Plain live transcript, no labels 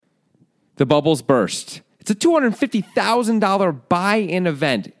The bubbles burst. It's a $250,000 buy-in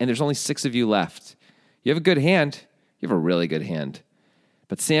event, and there's only 6 of you left. You have a good hand. You have a really good hand.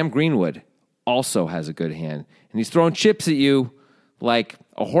 But Sam Greenwood also has a good hand, and he's throwing chips at you like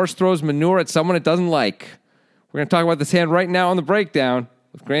a horse throws manure at someone it doesn't like. We're going to talk about this hand right now on the breakdown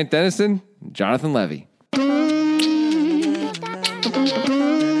with Grant Dennison and Jonathan Levy.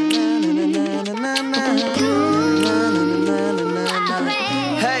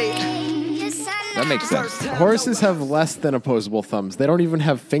 That makes sense. Horses have less than opposable thumbs. They don't even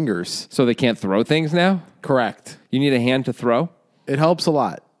have fingers. So they can't throw things now? Correct. You need a hand to throw? It helps a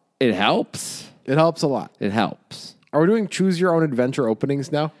lot. It helps? It helps a lot. It helps. Are we doing choose your own adventure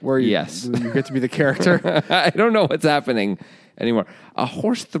openings now? Where you, yes. You get to be the character? I don't know what's happening anymore. A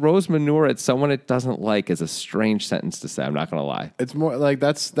horse throws manure at someone it doesn't like is a strange sentence to say. I'm not going to lie. It's more like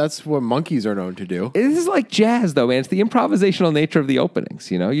that's what monkeys are known to do. It is like jazz, though, man. It's the improvisational nature of the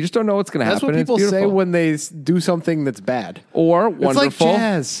openings. You know, you just don't know what's going to happen. That's what people say when they do something that's bad or wonderful. It's like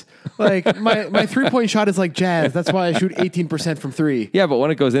jazz. Like my 3-point shot is like jazz. That's why I shoot 18% from 3. Yeah, but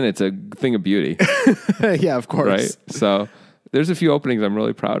when it goes in, it's a thing of beauty. Yeah, of course. Right. So there's a few openings I'm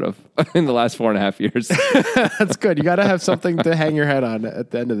really proud of in the last 4.5 years. That's good. You got to have something to hang your head on at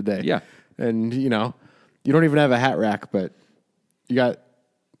the end of the day. Yeah. And you don't even have a hat rack, but you got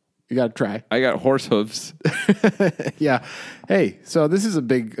to try. I got horse hooves. Yeah. Hey, so this is a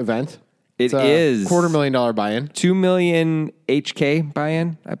big event. It is $250,000 buy-in. $2 million HK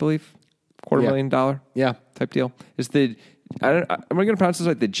buy-in, I believe. $250,000. Yeah. Type deal. Is the am I going to pronounce this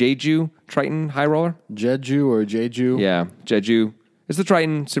right? The Jeju Triton High Roller? Jeju or Jeju? Yeah, Jeju. It's the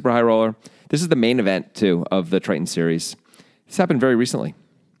Triton Super High Roller. This is the main event, too, of the Triton series. This happened very recently.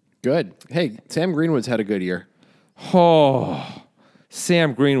 Good. Hey, Sam Greenwood's had a good year. Oh,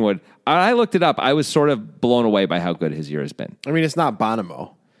 Sam Greenwood. I looked it up. I was sort of blown away by how good his year has been. I mean, it's not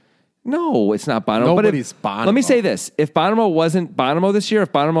Bonomo. No, it's not Bonomo. Nobody's Bonomo. Let me say this. If Bonomo wasn't Bonomo this year,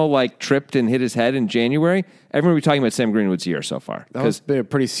 if Bonomo tripped and hit his head in January, everyone would be talking about Sam Greenwood's year so far. That was been a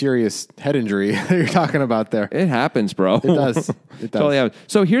pretty serious head injury that you're talking about there. It happens, bro. It does. It does. Totally happens.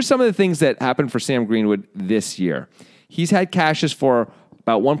 So here's some of the things that happened for Sam Greenwood this year. He's had cashes for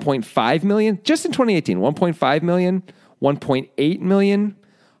about $1.5 million, just in 2018, $1.5 million, $1.8 million,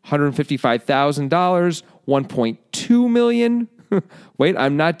 $155,000, $1.2 million. Wait,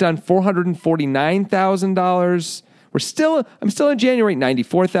 I'm not done. $449,000. I'm still in January.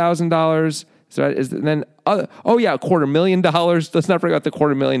 $94,000. So then, $250,000. Let's not forget the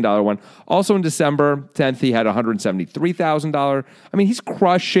 $250,000 one. Also in December 10th, he had $173,000. I mean, he's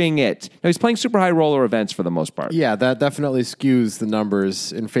crushing it. Now he's playing super high roller events for the most part. Yeah, that definitely skews the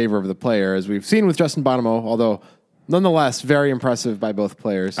numbers in favor of the player, as we've seen with Justin Bonomo, although nonetheless, very impressive by both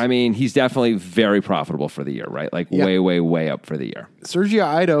players. I mean, he's definitely very profitable for the year, right? Way, way, way up for the year. Sergio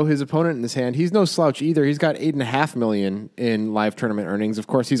Aido, his opponent in this hand, he's no slouch either. He's got $8.5 million in live tournament earnings. Of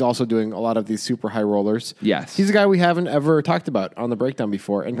course, he's also doing a lot of these super high rollers. Yes. He's a guy we haven't ever talked about on the breakdown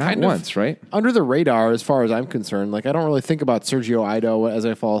before. And Not once, right? Under the radar, as far as I'm concerned. I don't really think about Sergio Aido as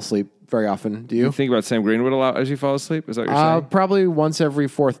I fall asleep very often. Do you? You think about Sam Greenwood a lot as you fall asleep? Is that what you're saying? Probably once every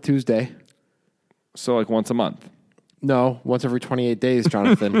fourth Tuesday. So once a month? No, once every 28 days,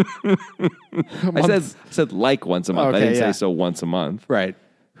 Jonathan. I said once a month. Okay, I didn't say so once a month. Right.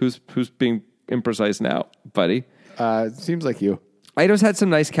 Who's being imprecise now, buddy? Seems like you. Aido's had some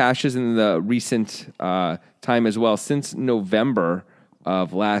nice cashes in the recent time as well. Since November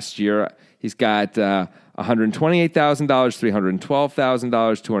of last year, he's got $128,000, $312,000,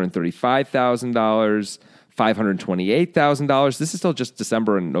 $235,000, $528,000. This is still just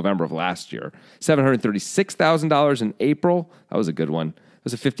December and November of last year. $736,000 in April. That was a good one. It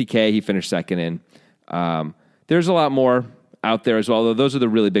was a $50K. He finished second in. There's a lot more out there as well, though those are the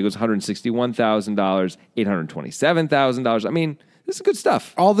really big ones. $161,000, $827,000. I mean, this is good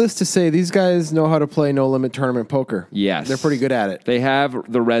stuff. All this to say, these guys know how to play no-limit tournament poker. Yes. They're pretty good at it. They have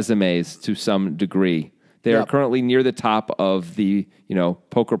the resumes to some degree. They are currently near the top of the,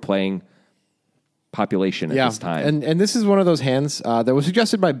 poker playing population at this time. And this is one of those hands that was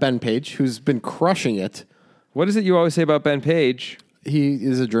suggested by Ben Page, who's been crushing it. What is it you always say about Ben Page? He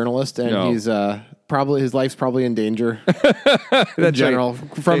is a journalist, and he's probably his life's probably in danger in general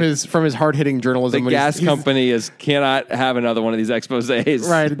from his hard hitting journalism. The gas company cannot have another one of these exposés.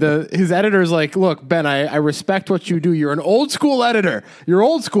 Right. His editor's like, look, Ben, I respect what you do. You're an old school editor. You're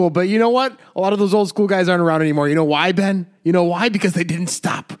old school, but you know what? A lot of those old school guys aren't around anymore. You know why, Ben? You know why? Because they didn't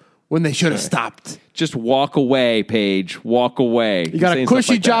stop when they should have stopped. Just walk away, Paige. Walk away. You got a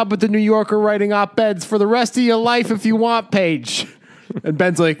cushy job with the New Yorker writing op-eds for the rest of your life if you want, Paige. And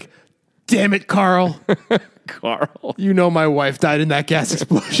Ben's like, damn it, Carl. Carl. You know my wife died in that gas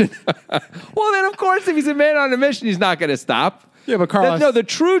explosion. Well, then, of course, if he's a man on a mission, he's not going to stop. Yeah, but Carl... No, the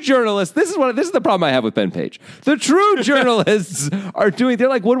true journalists, this is the problem I have with Ben Page. The true journalists they're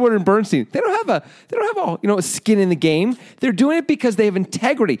like Woodward and Bernstein. They don't have a skin in the game. They're doing it because they have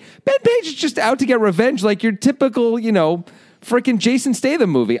integrity. Ben Page is just out to get revenge like your typical, freaking Jason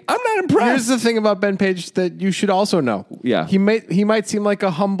Statham movie. I'm not impressed. Here's the thing about Ben Page that you should also know. Yeah. He might seem like a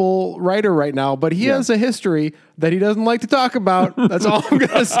humble writer right now, but he has a history that he doesn't like to talk about. That's all I'm going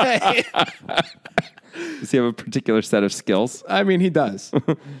to say. Does he have a particular set of skills? I mean, he does.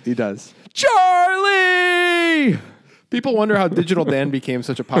 He does. Charlie! People wonder how Digital Dan became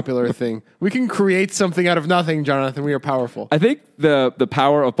such a popular thing. We can create something out of nothing, Jonathan. We are powerful. I think the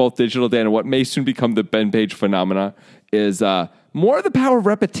power of both Digital Dan and what may soon become the Ben Page phenomena is more the power of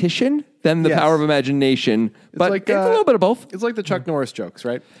repetition than the power of imagination. But it's a little bit of both. It's like the Chuck Norris jokes,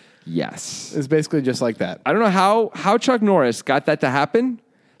 right? Yes. It's basically just like that. I don't know how Chuck Norris got that to happen.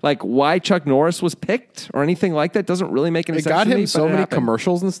 Like why Chuck Norris was picked or anything like that doesn't really make any sense. It got to me, him so many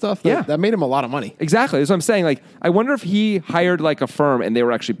commercials and stuff. That made him a lot of money. Exactly. That's what I'm saying. Like, I wonder if he hired like a firm and they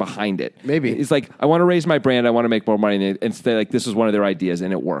were actually behind it. Maybe. He's like, I want to raise my brand. I want to make more money. And they like, this was one of their ideas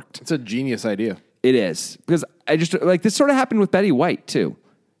and it worked. It's a genius idea. It is. Because I just like this sort of happened with Betty White too.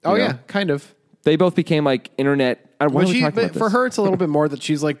 Oh yeah, kind of. They both became like internet. But for her, it's a little bit more that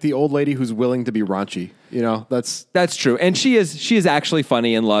she's like the old lady who's willing to be raunchy. That's true. And she is actually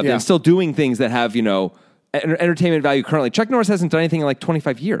funny and loved and still doing things that have, entertainment value currently. Chuck Norris hasn't done anything in like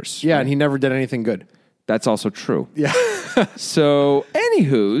 25 years. Yeah, and he never did anything good. That's also true. Yeah. So,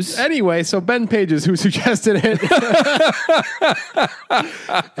 Anyway, so Ben Page is who suggested it.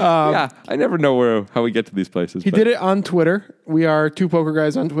 I never know how we get to these places. He did it on Twitter. We are Two Poker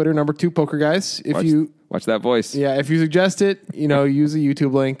Guys on Twitter, number 2 Poker Guys. Watch that voice. Yeah, if you suggest it, use the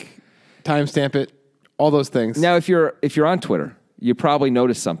YouTube link, timestamp it, all those things. Now, if you're on Twitter, you probably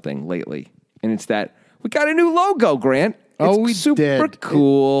noticed something lately, and it's that we got a new logo, Grant. It's super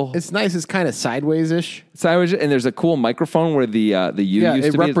cool. It's nice. It's kind of sideways-ish. Sideways, and there's a cool microphone where the U used to be.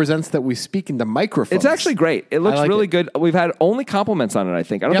 It represents that we speak into microphones. It's actually great. It looks really good. We've had only compliments on it, I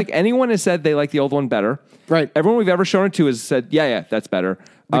think. I don't think anyone has said they like the old one better. Right. Everyone we've ever shown it to has said, yeah, that's better.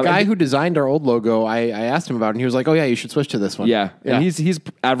 The guy who designed our old logo, I asked him about it, and he was like, oh, yeah, you should switch to this one. Yeah. And he's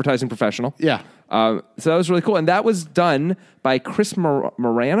advertising professional. Yeah. So that was really cool. And that was done by Chris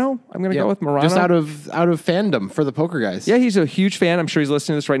Morano. I'm going to go with Morano. Just out of fandom for the Poker Guys. Yeah, he's a huge fan. I'm sure he's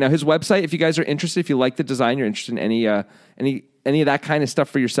listening to this right now. His website, if you guys are interested, if you like the design, you're interested in any of that kind of stuff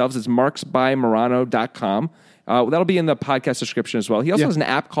for yourselves, it's marksbymorano.com. That'll be in the podcast description as well. He also has an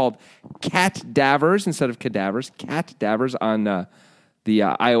app called Cat Davers instead of Cadavers. Cat Davers on the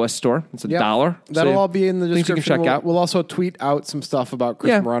iOS store. It's $1. That'll all be in the description. You can check out. We'll also tweet out some stuff about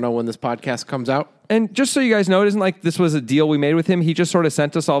Chris Morano when this podcast comes out. And just so you guys know, it isn't like this was a deal we made with him. He just sort of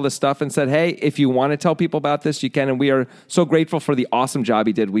sent us all this stuff and said, hey, if you want to tell people about this, you can. And we are so grateful for the awesome job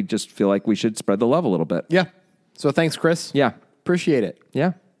he did. We just feel like we should spread the love a little bit. Yeah. So thanks, Chris. Yeah. Appreciate it.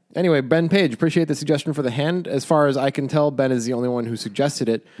 Yeah. Anyway, Ben Page, appreciate the suggestion for the hand. As far as I can tell, Ben is the only one who suggested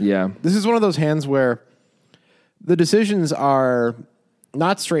it. Yeah. This is one of those hands where the decisions are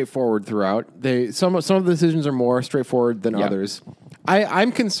not straightforward throughout. Some of the decisions are more straightforward than others.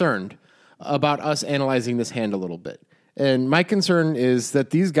 I'm concerned about us analyzing this hand a little bit. And my concern is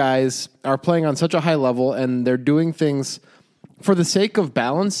that these guys are playing on such a high level and they're doing things for the sake of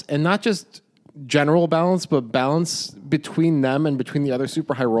balance, and not just general balance, but balance between them and between the other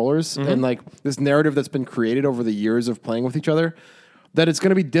super high rollers. And like this narrative that's been created over the years of playing with each other, that it's going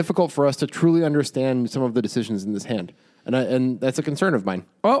to be difficult for us to truly understand some of the decisions in this hand. And that's a concern of mine.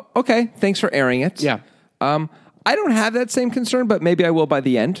 Oh, okay. Thanks for airing it. Yeah. I don't have that same concern, but maybe I will by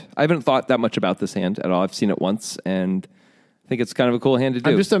the end. I haven't thought that much about this hand at all. I've seen it once, and I think it's kind of a cool hand to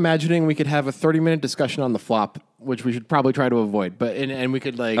do. I'm just imagining we could have a 30-minute discussion on the flop, which we should probably try to avoid. But and we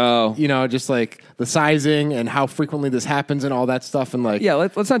could just like the sizing and how frequently this happens and all that stuff. And like, yeah,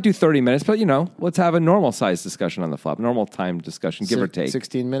 let's not do 30 minutes, but let's have a normal size discussion on the flop, normal time discussion, give or take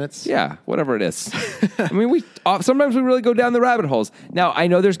 16 minutes. Yeah, whatever it is. I mean, sometimes we really go down the rabbit holes. Now I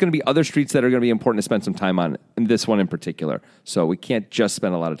know there's going to be other streets that are going to be important to spend some time on, and this one in particular. So we can't just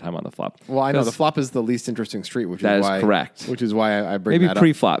spend a lot of time on the flop. Well, I know the flop is the least interesting street, which is why correct. Which is why I bring maybe that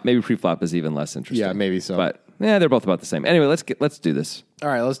pre-flop. up. Maybe pre-flop is even less interesting. Yeah, maybe so. But yeah, they're both about the same. Anyway, let's do this. All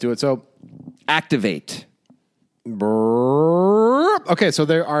right, let's do it. So activate. Okay, so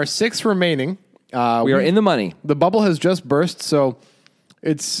there are 6 remaining. We are in the money. The bubble has just burst, so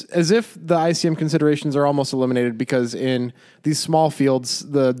it's as if the ICM considerations are almost eliminated, because in these small fields,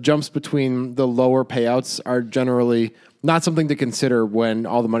 the jumps between the lower payouts are generally Not something to consider when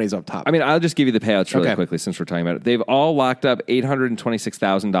all the money's up top. I mean, I'll just give you the payouts really Okay. quickly since we're talking about it. They've all locked up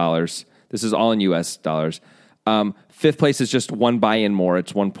 $826,000. This is all in U.S. dollars. Fifth place is just one buy-in more.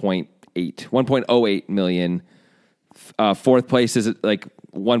 It's 1.08 million. Fourth place is like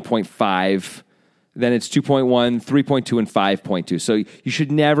 1.5. Then it's 2.1, 3.2, and 5.2. So you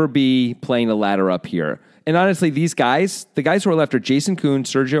should never be playing a ladder up here. And honestly, these guys, the guys who are left are Jason Kuhn,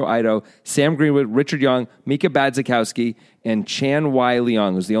 Sergio Ido, Sam Greenwood, Richard Young, Mika Badzikowski, and Chan Y.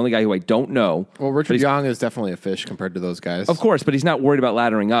 Leong, who's the only guy who I don't know. Well, Richard Young is definitely a fish compared to those guys. Of course, but he's not worried about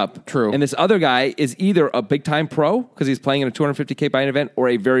laddering up. True. And this other guy is either a big-time pro, because he's playing in a $250K buy-in event, or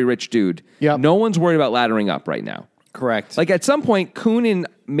a very rich dude. Yep. No one's worried about laddering up right now. Correct. Like at some point, Kuhn and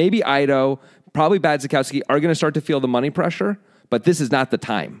maybe Ido, probably Badzikowski, are going to start to feel the money pressure, but this is not the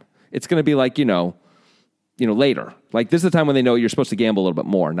time. It's going to be like, later. Like this is the time when they know you're supposed to gamble a little bit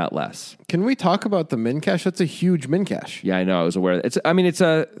more, not less. Can we talk about the min cash? That's a huge min cash. Yeah, I know. I was aware. It's a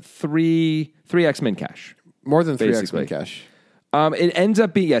 3x min cash. More than 3x Basically. min cash. It ends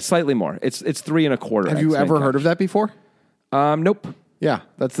up being slightly more. It's 3.25. Have you ever heard of that before? Nope. Yeah,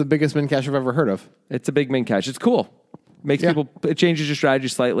 that's the biggest min cash I've ever heard of. It's a big min cash. It's cool. It changes your strategy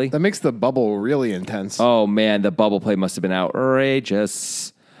slightly. That makes the bubble really intense. Oh man, the bubble play must have been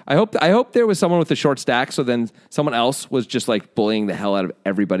outrageous. I hope there was someone with a short stack, so then someone else was just like bullying the hell out of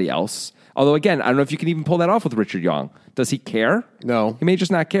everybody else. Although again, I don't know if you can even pull that off with Richard Young. Does he care? No. He may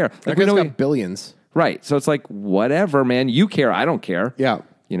just not care. That guy's got billions. Right. So it's like, whatever, man. You care. I don't care. Yeah.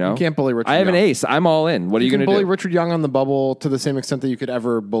 You know? You can't bully Richard I have Young. an ace. I'm all in. What are you going to do? You can bully Richard Young on the bubble to the same extent that you could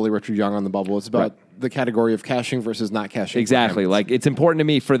ever bully Richard Young on the bubble. It's about the category of cashing versus not cashing. Exactly. Like, it's important to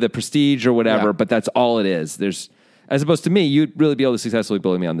me for the prestige or whatever, but that's all it is. As opposed to me, you'd really be able to successfully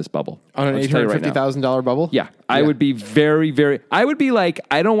bully me on this bubble. On an $850,000 bubble? Yeah. I would be very, very... I would be like,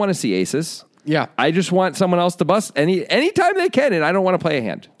 I don't want to see aces. Yeah. I just want someone else to bust anytime they can, and I don't want to play a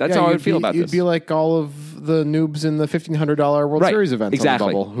hand. That's how I would feel about this. You'd be like all of the noobs in the $1,500 World Series events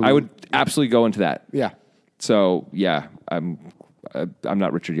exactly. on the bubble. I would absolutely go into that. Yeah. So, yeah, I'm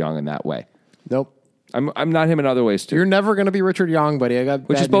not Richard Young in that way. Nope. I'm not him in other ways, too. You're never going to be Richard Young, buddy.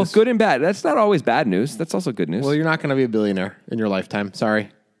 Which is both good and bad. That's not always bad news. That's also good news. Well, you're not going to be a billionaire in your lifetime. Sorry.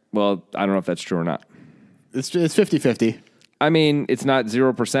 Well, I don't know if that's true or not. It's 50-50. I mean, it's not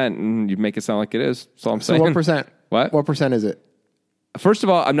 0%, and you make it sound like it is. That's all I'm saying. So what percent? What? What percent is it? First of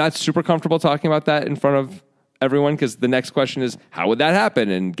all, I'm not super comfortable talking about that in front of everyone because the next question is, how would that happen?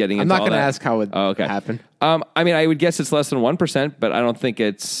 And getting into I'm not all going to that. ask how it happen. I mean, I would guess it's less than 1%, but I don't think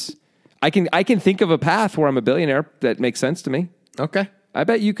it's... I can think of a path where I'm a billionaire that makes sense to me. Okay. I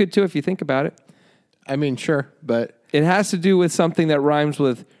bet you could too if you think about it. I mean, sure, but... It has to do with something that rhymes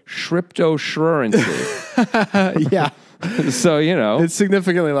with cryptocurrency. Yeah. So, It's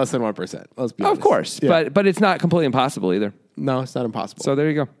significantly less than 1%. Let's be honest. Of course, Yeah. but it's not completely impossible either. No, it's not impossible. So there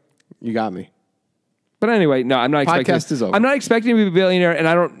you go. You got me. But anyway, no, I'm not expecting. Podcast is over. I'm not expecting to be a billionaire,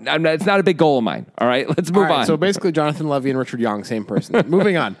 and it's not a big goal of mine. All right, let's move on. So basically, Jonathan Levy and Richard Young, same person.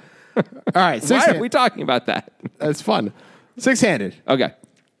 Moving on. All right. Why are we talking about that? That's fun. Six-handed. Okay.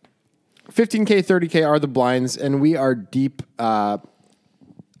 15K, 30K are the blinds, and we are deep.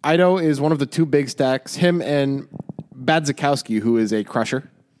 Ido is one of the two big stacks. Him and Badzikowski, who is a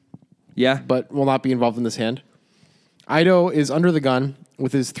crusher, Yeah. but will not be involved in this hand. Ido is under the gun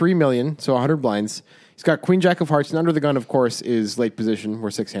with his 3 million, so 100 blinds. He's got Queen Jack of Hearts, and under the gun, of course, is late position.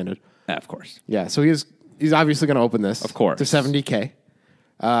 We're six-handed. Of course. Yeah, so he's obviously going to open this. Of course. To 70K.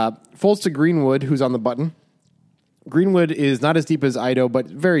 Folds to Greenwood, who's on the button. Greenwood is not as deep as Ido, but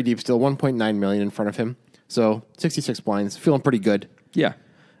very deep still. 1.9 million in front of him. So 66 blinds. Feeling pretty good. Yeah.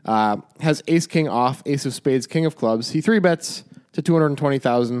 Has ace king off, ace of spades, king of clubs. He 3-bets to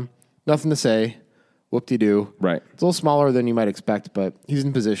 220,000. Nothing to say. Whoop-de-doo. Right. It's a little smaller than you might expect, but he's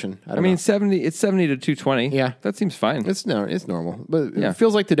in position. I mean, 70. It's 70 to 220. Yeah. That seems fine. it's normal. But Yeah. it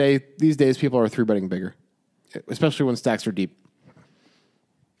feels like these days, people are 3-betting bigger, especially when stacks are deep.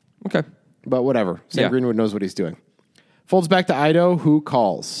 Okay. But whatever. Sam Yeah. Greenwood knows what he's doing. Folds back to Ido, who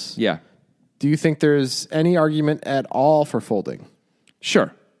calls. Yeah. Do you think there's any argument at all for folding?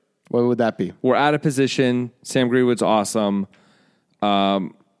 Sure. What would that be? We're out of position. Sam Greenwood's awesome.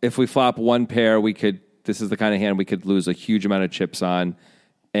 If we flop one pair, this is the kind of hand we could lose a huge amount of chips on.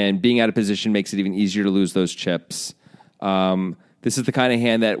 And being out of position makes it even easier to lose those chips. This is the kind of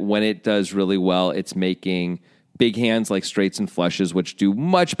hand that when it does really well, it's making big hands like straights and flushes, which do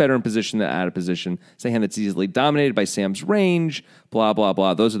much better in position than out of position. It's a hand that's easily dominated by Sam's range, blah, blah,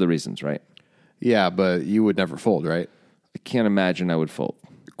 blah. Those are the reasons, right? Yeah, but you would never fold, right? I can't imagine I would fold.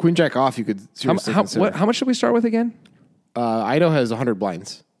 Queen Jack off, you could seriously consider. How much should we start with again? Ido has 100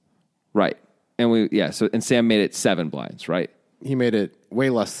 blinds. Right. And Sam made it 7 blinds, right? He made it way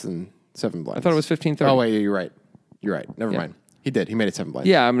less than 7 blinds. I thought it was 15-30. Oh, wait, you're right. You're right. Never mind. He did. He made it 7 blinds.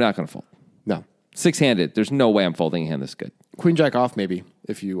 Yeah, I'm not going to fold. No. 6-handed. There's no way I'm folding a hand this good. Queen Jack off, maybe,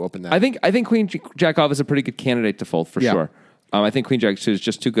 if you open that. I think Queen Jack off is a pretty good candidate to fold for sure. I think Queen Jack is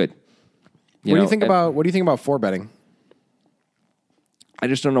just too good. What do you think about 4 betting? I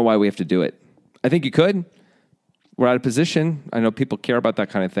just don't know why we have to do it. I think you could. We're out of position. I know people care about that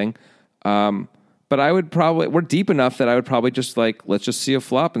kind of thing. But we're deep enough that I would probably just let's just see a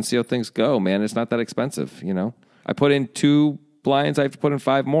flop and see how things go, man. It's not that expensive, I put in 2 blinds. I have to put in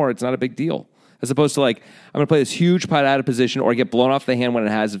 5 more. It's not a big deal. As opposed to I'm going to play this huge pot out of position or get blown off the hand when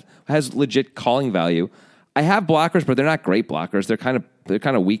it has legit calling value. I have blockers, but they're not great blockers. They're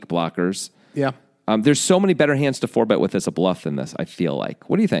kind of weak blockers. Yeah. There's so many better hands to 4-bet with as a bluff than this, I feel like.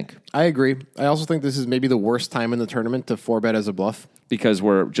 What do you think? I agree. I also think this is maybe the worst time in the tournament to 4-bet as a bluff. Because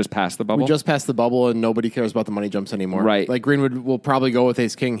we're just past the bubble? We just passed the bubble and nobody cares about the money jumps anymore. Right. Greenwood will probably go with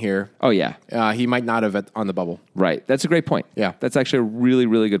ace-king here. Oh, yeah. He might not have on the bubble. Right. That's a great point. Yeah. That's actually a really,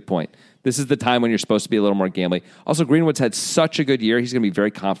 really good point. This is the time when you're supposed to be a little more gambling. Also, Greenwood's had such a good year. He's going to be very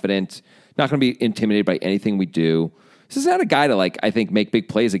confident, not going to be intimidated by anything we do. This is not a guy to, I think, make big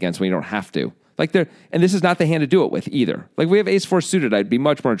plays against when you don't have to. And this is not the hand to do it with either. We have ace-4 suited. I'd be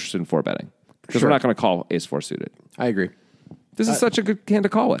much more interested in 4-betting. Because we're not going to call ace-4 suited. I agree. This is such a good hand to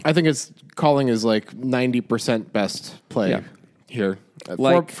call with. I think calling is 90% best play here.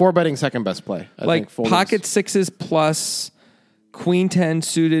 4-betting second best play. I think pocket 6s plus queen 10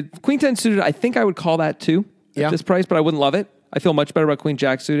 suited. Queen 10 suited, I think I would call that too at this price, but I wouldn't love it. I feel much better about queen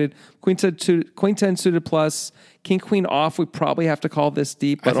jack suited. Queen 10 suited plus king queen off. We probably have to call this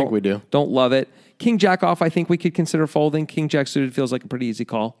deep. I think we do. Don't love it. King jack off, I think we could consider folding. King jack suited feels like a pretty easy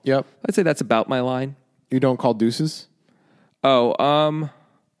call. Yep. I'd say that's about my line. You don't call deuces? Oh,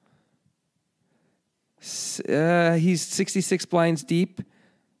 he's 66 blinds deep.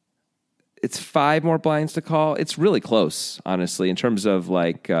 It's 5 more blinds to call. It's really close, honestly, in terms of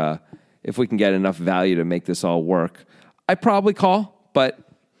if we can get enough value to make this all work. I probably call, but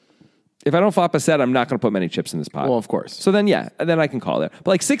if I don't flop a set, I'm not going to put many chips in this pot. Well, of course. So then, then I can call there.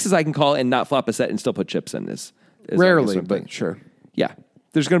 But 6s I can call and not flop a set and still put chips in this. Rarely, but sure. Yeah.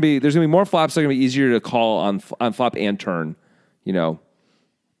 There's going to be more flops that are going to be easier to call on flop and turn,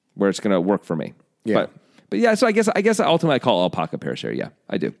 where it's going to work for me. Yeah. But yeah, so I guess ultimately I call all pocket pairs here. Yeah,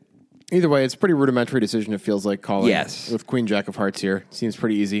 I do. Either way, it's a pretty rudimentary decision. It feels like calling with queen jack of hearts here. Seems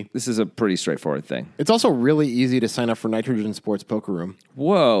pretty easy. This is a pretty straightforward thing. It's also really easy to sign up for Nitrogen Sports Poker Room.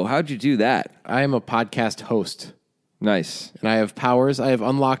 Whoa, how'd you do that? I am a podcast host. Nice. And I have powers. I have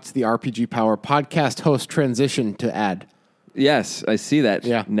unlocked the RPG power podcast host transition to add. Yes, I see that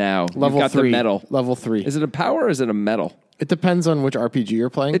now. Level You've got 3. The medal. Level 3. Is it a power or is it a medal? It depends on which RPG you're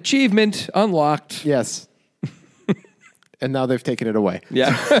playing. Achievement unlocked. Yes. And now they've taken it away.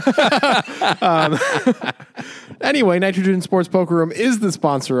 Yeah. Anyway, Nitrogen Sports Poker Room is the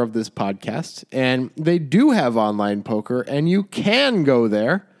sponsor of this podcast, and they do have online poker, and you can go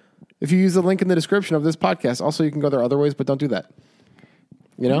there if you use the link in the description of this podcast. Also, you can go there other ways, but don't do that.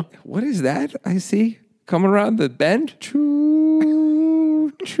 What is that I see coming around the bend?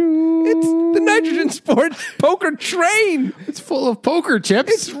 It's the Nitrogen Sports Poker train. It's full of poker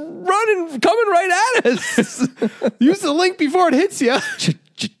chips. It's coming right at us. Use the link before it hits you.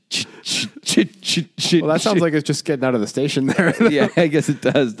 Well, that sounds like it's just getting out of the station there. Yeah, I guess it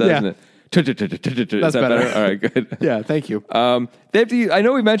does, doesn't it? That's better. All right, good. Yeah, thank you. They have to. I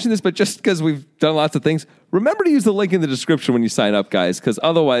know we mentioned this, but just because we've done lots of things, remember to use the link in the description when you sign up, guys, because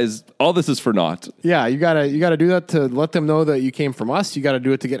otherwise, all this is for naught. Yeah, you gotta do that to let them know that you came from us. You got to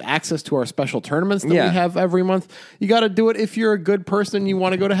do it to get access to our special tournaments that we have every month. You got to do it if you're a good person and you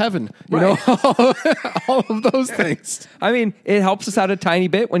want to go to heaven. You know, all of those things. I mean, it helps us out a tiny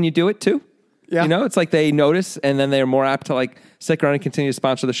bit when you do it too. Yeah. It's like they notice and then they're more apt to stick around and continue to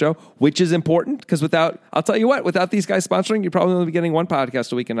sponsor the show, which is important because I'll tell you what, without these guys sponsoring, you're probably only be getting 1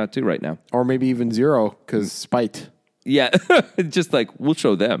 podcast a week and not 2 right now. Or maybe even 0 because spite. Yeah. Just we'll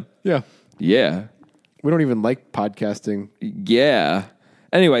show them. Yeah. Yeah. We don't even like podcasting. Yeah.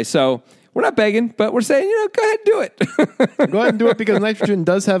 Anyway, so we're not begging, but we're saying, go ahead and do it. Go ahead and do it because Nitrogen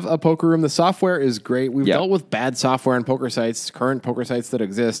does have a poker room. The software is great. We've dealt with bad software on poker sites, current poker sites that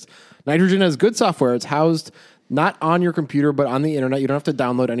exist. Nitrogen has good software. It's housed not on your computer, but on the internet. You don't have to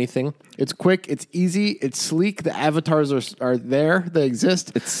download anything. It's quick. It's easy. It's sleek. The avatars are there. They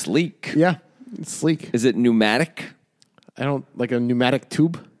exist. It's sleek. Yeah, it's sleek. Is it pneumatic? I don't like a pneumatic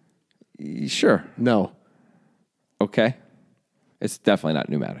tube. Sure. No. Okay. It's definitely not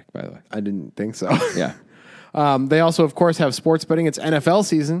pneumatic, by the way. I didn't think so. Yeah. They also, of course, have sports betting. It's NFL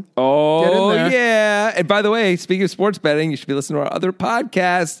season. Oh, yeah. And by the way, speaking of sports betting, you should be listening to our other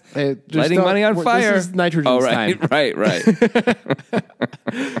podcast, Lighting Money on Fire. This is Nitrogen's right, time. Right.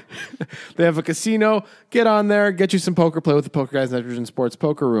 They have a casino. Get on there. Get you some poker. Play with the Poker Guys Nitrogen Sports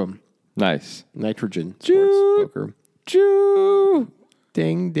Poker Room. Nice. Nitrogen Sports Poker. Choo.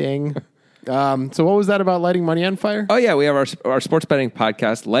 Ding, ding. So what was that about lighting money on fire? Oh, yeah. We have our sports betting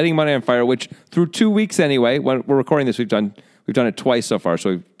podcast, Lighting Money on Fire, which through 2 weeks anyway, when we're recording this, we've done it twice so far, so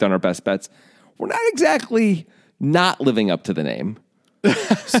we've done our best bets. We're not exactly not living up to the name.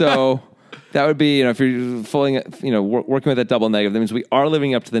 So that would be, if you're working with that double negative, that means we are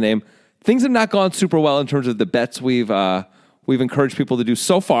living up to the name. Things have not gone super well in terms of the bets we've encouraged people to do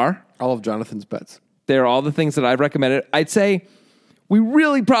so far. All of Jonathan's bets. They're all the things that I've recommended. I'd say we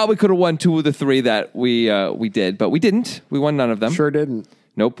really probably could have won 2 of the 3 that we did, but we didn't. We won none of them. Sure didn't.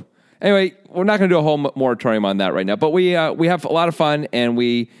 Nope. Anyway, we're not going to do a whole moratorium on that right now, but we have a lot of fun, and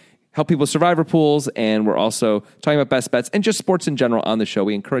we help people with survivor pools, and we're also talking about best bets and just sports in general on the show.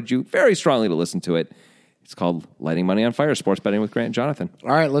 We encourage you very strongly to listen to it. It's called Lighting Money on Fire, Sports Betting with Grant and Jonathan.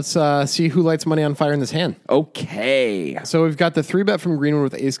 All right, let's see who lights money on fire in this hand. Okay. So we've got the 3-bet from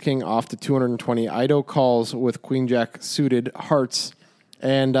Greenwood with Ace-King off to 220. Ido calls with Queen-Jack suited hearts.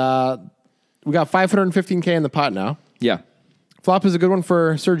 And we got 515K in the pot now. Yeah. Flop is a good one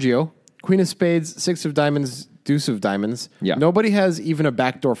for Sergio. Queen of spades, 6 of diamonds, deuce of diamonds. Yeah. Nobody has even a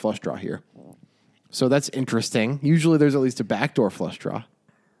backdoor flush draw here. So that's interesting. Usually there's at least a backdoor flush draw.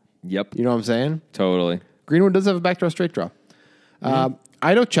 Yep. You know what I'm saying? Totally. Greenwood does have a backdoor straight draw.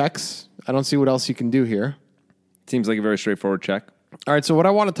 Ido checks. I don't see what else you can do here. Seems like a very straightforward check. All right, so what I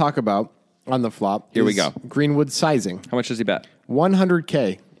want to talk about on the flop Here we is go. Greenwood sizing. How much does he bet?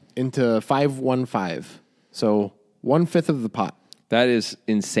 100K into 515. So 1/5 of the pot. That is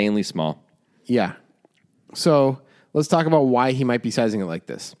insanely small. Yeah. So let's talk about why he might be sizing it like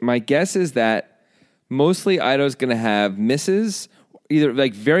this. My guess is that mostly Ido's going to have misses, either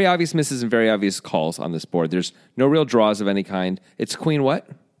like very obvious misses and very obvious calls on this board. There's no real draws of any kind. It's queen what?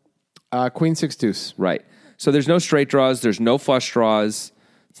 Queen 6 deuce. Right. So there's no straight draws. There's no flush draws.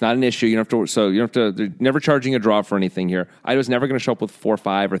 It's not an issue. You don't have to. So you don't have to. They're never charging a draw for anything here. Ido's never going to show up with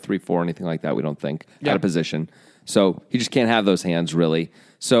 4-5 or 3-4 or anything like that. We don't think out of position. So he just can't have those hands really.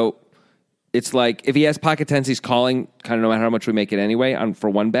 So it's like if he has pocket tens, he's calling kind of no matter how much we make it anyway for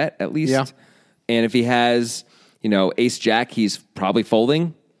 1 bet at least. Yeah. And if he has ace jack, he's probably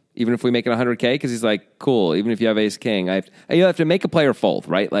folding. Even if we make it 100K, because he's like, cool, even if you have ace king, you have to make a player fold,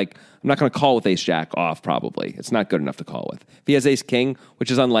 right? Like, I'm not going to call with ace jack off, probably. It's not good enough to call with. If he has ace king,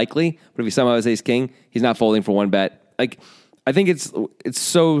 which is unlikely, but if he somehow has ace king, he's not folding for 1 bet. Like, I think it's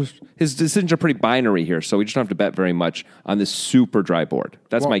so, his decisions are pretty binary here, so we just don't have to bet very much on this super dry board.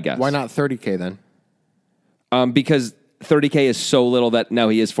 That's my guess. Why not 30K then? Because 30K is so little that now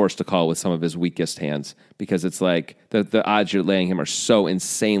he is forced to call with some of his weakest hands because it's like the odds you're laying him are so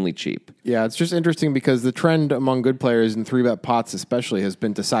insanely cheap. Yeah, it's just interesting because the trend among good players in 3-bet pots especially has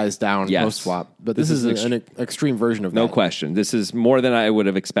been to size down post flop. But this is an extreme version of that. No question. This is more than I would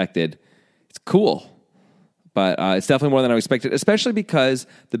have expected. It's cool. But it's definitely more than I expected, especially because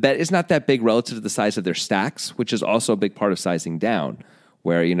the bet is not that big relative to the size of their stacks, which is also a big part of sizing down.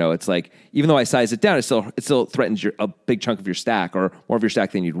 Where, it's like, even though I size it down, it still threatens a big chunk of your stack or more of your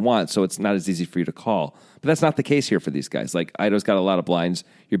stack than you'd want, so it's not as easy for you to call. But that's not the case here for these guys. Like, Ido's got a lot of blinds.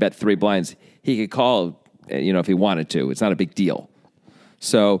 You bet 3 blinds. He could call, if he wanted to. It's not a big deal.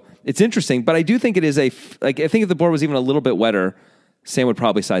 So it's interesting, but I do think it is I think if the board was even a little bit wetter, Sam would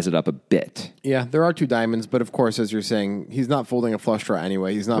probably size it up a bit. Yeah, there are 2 diamonds, but of course, as you're saying, he's not folding a flush draw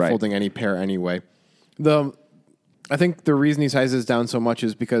anyway. He's not folding any pair anyway. I think the reason he sizes down so much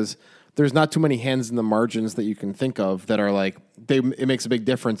is because there's not too many hands in the margins that you can think of that are like, it makes a big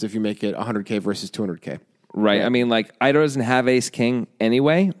difference if you make it 100K versus 200K. Right. I mean, like, Ido doesn't have ace king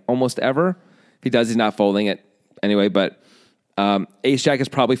anyway, almost ever. If he does, he's not folding it anyway, but ace jack is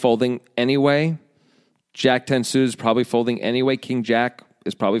probably folding anyway. Jack 10 suited is probably folding anyway. King jack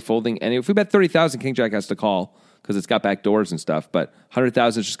is probably folding anyway. If we bet 30,000, king jack has to call because it's got back doors and stuff, but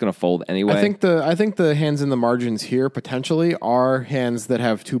 100,000 is just going to fold anyway. I think the hands in the margins here potentially are hands that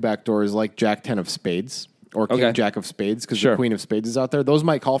have 2 back doors, like Jack 10 of spades or King Jack of spades, because the Queen of spades is out there. Those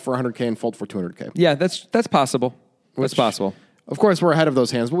might call for 100K and fold for 200K. Yeah, that's possible. That's possible. Of course, we're ahead of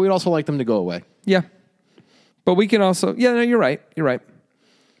those hands, but we'd also like them to go away. Yeah, but we can also. Yeah, no, you're right. You're right.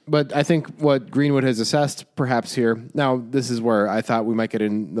 But I think what Greenwood has assessed perhaps here, now this is where I thought we might get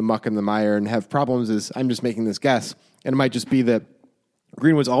in the muck and the mire and have problems, is I'm just making this guess. And it might just be that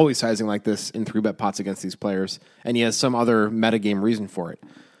Greenwood's always sizing like this in 3-bet pots against these players, and he has some other metagame reason for it.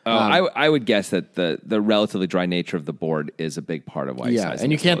 I would guess that the relatively dry nature of the board is a big part of why. Yeah,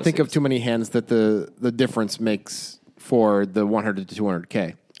 and you can't think of too many hands that the difference makes for the 100 to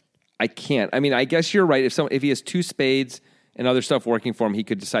 200K. I can't. I mean, I guess you're right. If he has two spades and other stuff working for him, he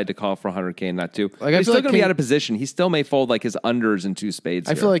could decide to call for 100K and not two. Like, he's still going to be out of position. He still may fold like his unders and two spades.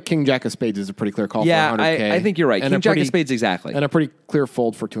 I feel like King Jack of Spades is a pretty clear call for 100K. I think you're right. King Jack of Spades, exactly. And a pretty clear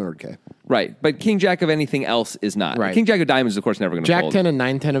fold for 200K. Right. But King Jack of anything else is not. Right. King Jack of Diamonds, of course, never going to fold. Jack 10 and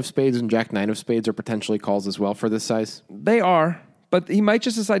 9-10 of Spades and Jack 9 of Spades are potentially calls as well for this size. They are. But he might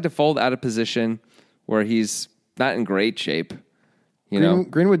just decide to fold out of position where he's not in great shape.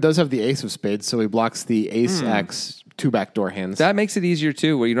 Greenwood does have the ace of spades, so he blocks the ace X two backdoor hands. That makes it easier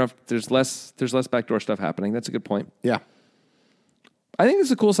too, where you don't have, there's less backdoor stuff happening. That's a good point. Yeah. I think this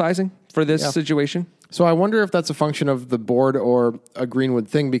is a cool sizing for this situation. So I wonder if that's a function of the board or a Greenwood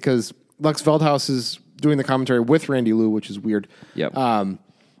thing, because Lex Veldhaus is doing the commentary with Randy Liu, which is weird. Yep.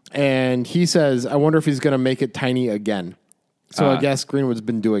 And he says, I wonder if he's going to make it tiny again. So I guess Greenwood's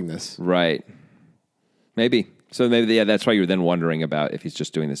been doing this. Right. Maybe. So maybe, that's why you're then wondering about if he's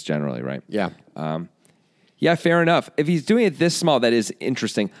just doing this generally, right? Yeah. Yeah, fair enough. If he's doing it this small, that is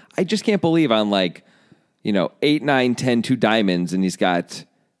interesting. I just can't believe on 8, 9, 10, 2 diamonds, and he's got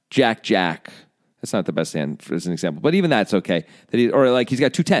Jack. That's not the best hand as an example, but even that's okay. He's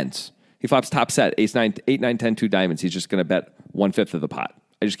got 2 10s. He flops top set, 8, 9, 10, 2 diamonds. He's just going to bet 1/5 of the pot.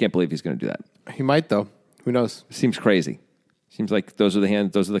 I just can't believe he's going to do that. He might, though. Who knows? Seems crazy. Seems like those are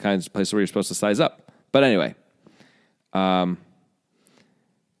the kinds of places where you're supposed to size up. But anyway.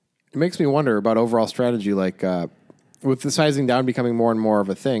 It makes me wonder about overall strategy, with the sizing down becoming more and more of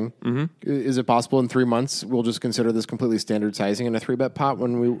a thing. Is it possible in 3 months we'll just consider this completely standard sizing in a 3-bet pot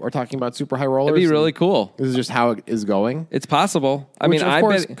when we are talking about super high rollers? It'd be really cool. This is just how it is going. It's possible. I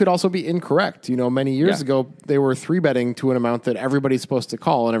bet could also be incorrect. Many years ago they were 3-betting to an amount that everybody's supposed to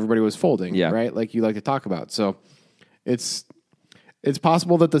call and everybody was folding. Yeah. Right, like you like to talk about. So it's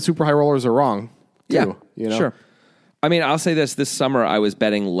possible that the super high rollers are wrong. Too, yeah, sure. I'll say this summer I was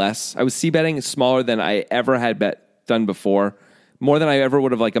betting less. I was C-betting smaller than I ever had done before, more than I ever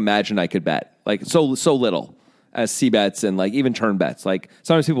would have imagined I could bet. So little as C-bets and even turn bets.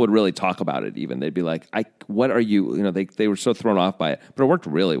 Sometimes people would really talk about it even. They'd be like, what are you, they were so thrown off by it. But it worked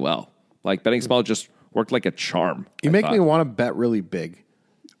really well. Betting small just worked like a charm. You make me want to bet really big.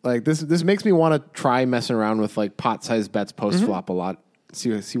 This makes me want to try messing around with pot-sized bets post-flop a lot.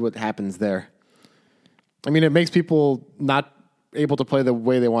 See what happens there. It makes people not able to play the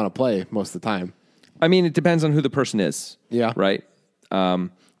way they want to play most of the time. It depends on who the person is. Yeah. Right?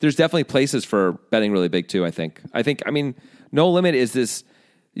 There's definitely places for betting really big, too, I think. No limit is this...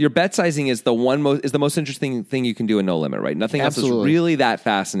 Your bet sizing is the most interesting thing you can do in no limit, right? Nothing else is really that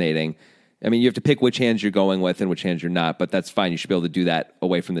fascinating. You have to pick which hands you're going with and which hands you're not, but that's fine. You should be able to do that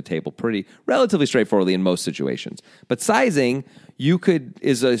away from the table relatively straightforwardly in most situations. But sizing,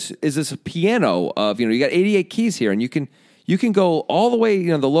 is this a piano of, you got 88 keys here, and you can go all the way,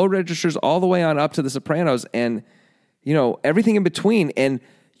 the low registers all the way on up to the sopranos and, everything in between. And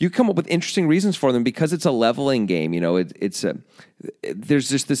you come up with interesting reasons for them because it's a leveling game. There's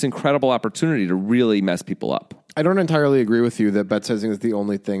just this incredible opportunity to really mess people up. I don't entirely agree with you that bet sizing is the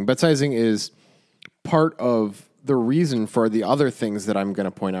only thing. Bet sizing is part of the reason for the other things that I'm going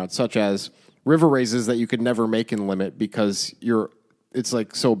to point out, such as river raises that you could never make in limit because it's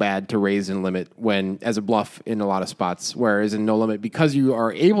so bad to raise in limit when as a bluff in a lot of spots, whereas in no limit, because you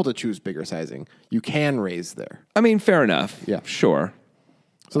are able to choose bigger sizing, you can raise there. Fair enough. Yeah. Sure.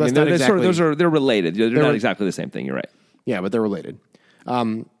 So that's not exactly... They're related. They're not exactly the same thing. You're right. Yeah, but they're related.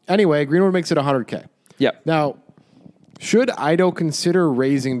 Anyway, Greenwood makes it 100K. Yeah. Now, should Ido consider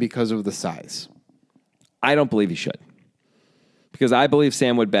raising because of the size? I don't believe he should. Because I believe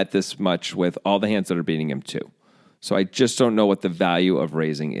Sam would bet this much with all the hands that are beating him too. So I just don't know what the value of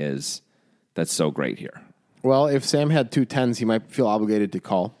raising is that's so great here. Well, if Sam had 2 10s, he might feel obligated to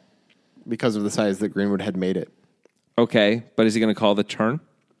call because of the size that Greenwood had made it. Okay, but is he going to call the turn?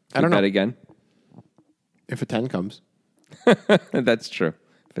 I don't know. Bet again? If a 10 comes. That's true.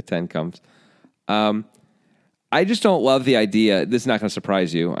 If a 10 comes. I just don't love the idea. This is not going to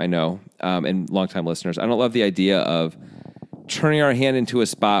surprise you, I know, and longtime listeners. I don't love the idea of turning our hand into a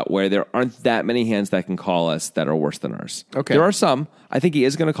spot where there aren't that many hands that can call us that are worse than ours. Okay. There are some. I think he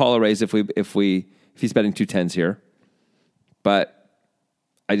is going to call a raise if he's betting 2 10s here. But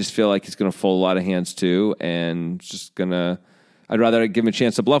I just feel like he's going to fold a lot of hands too, and just I'd rather give him a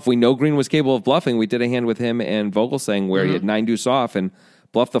chance to bluff. We know Green was capable of bluffing. We did a hand with him and Vogelsang where he had 9 deuce off and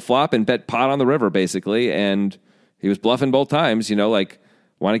bluffed the flop and bet pot on the river basically, and he was bluffing both times.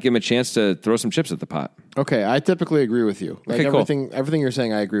 why not give him a chance to throw some chips at the pot? Okay, I typically agree with you. Like Okay, cool. everything you're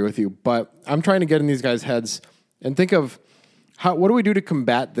saying, I agree with you. But I'm trying to get in these guys' heads and think of what do we do to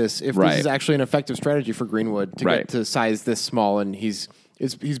combat this if Right. this is actually an effective strategy for Greenwood to Right. get to size this small, and he's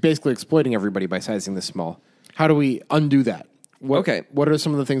basically exploiting everybody by sizing this small. How do we undo that? What are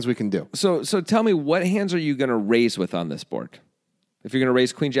some of the things we can do? So tell me, what hands are you going to raise with on this board? If you're going to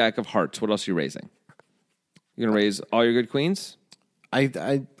raise Queen Jack of Hearts, what else are you raising? You're going to raise all your good queens? I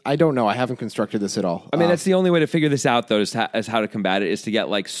don't know. I haven't constructed this at all. I mean, that's the only way to figure this out, though, is how to combat it, is to get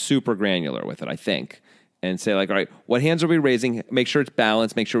like super granular with it, I think, and say like, all right, what hands are we raising? Make sure it's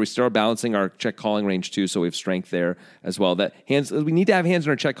balanced. Make sure we start balancing our check calling range too, so we have strength there as well. We need to have hands in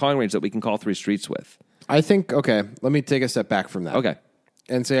our check calling range that we can call 3 streets with. I think, okay, let me take a step back from that. Okay.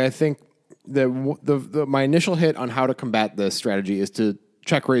 And say, I think that my initial hit on how to combat this strategy is to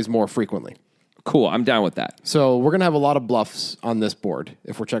check raise more frequently. Cool. I'm down with that. So we're going to have a lot of bluffs on this board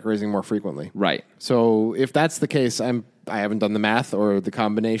if we're check raising more frequently. Right. So if that's the case, I haven't done the math or the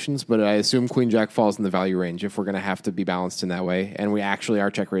combinations, but I assume Queen Jack falls in the value range if we're going to have to be balanced in that way, and we actually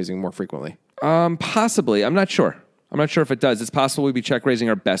are check raising more frequently. Possibly. I'm not sure. I'm not sure if it does. It's possible we'd be check raising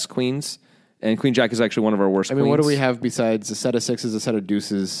our best queens, and Queen Jack is actually one of our worst queens. What do we have besides a set of sixes, a set of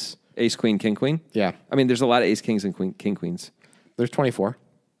deuces? Ace, Queen, King, Queen? Yeah. I mean, there's a lot of Ace, Kings, and King, Queens. There's 24.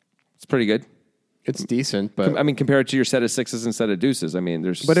 It's pretty good. It's decent, but I mean, compared to your set of sixes and set of deuces, I mean,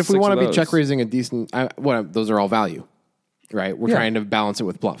 there's. But if we want to be check those. raising a decent, those are all value, right? We're trying to balance it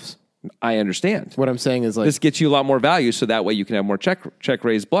with bluffs. I understand. What I'm saying is like This gets you a lot more value, so that way you can have more check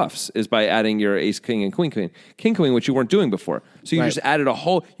raise bluffs, is by adding your Ace, King, and Queen, King, Queen, which you weren't doing before. So you Right. just added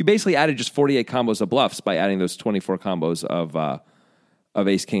you basically added just 48 combos of bluffs by adding those 24 combos of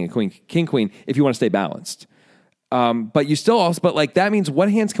Ace, King, and King, Queen, if you want to stay balanced. But you still also, but like that means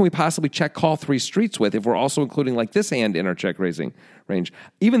what hands can we possibly check call 3 streets with if we're also including like this hand in our check raising range?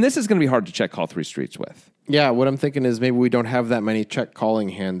 Even this is going to be hard to check call 3 streets with. Yeah, what I'm thinking is maybe we don't have that many check calling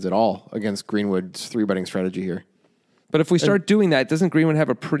hands at all against Greenwood's 3-betting strategy here. But if we start doing that, doesn't Greenwood have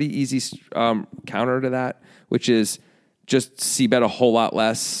a pretty easy counter to that, which is just c-bet a whole lot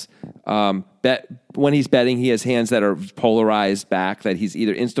less? Bet when he's betting, he has hands that are polarized back that he's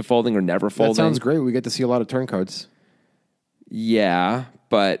either insta-folding or never folding. That sounds great. We get to see a lot of turn cards. Yeah,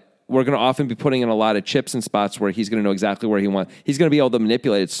 but we're going to often be putting in a lot of chips in spots where he's going to know exactly where he wants. He's going to be able to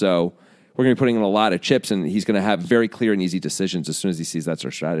manipulate it, so we're going to be putting in a lot of chips, and he's going to have very clear and easy decisions as soon as he sees that's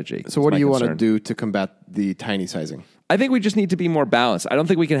our strategy. So what do you want to do to combat the tiny sizing? I think we just need to be more balanced. I don't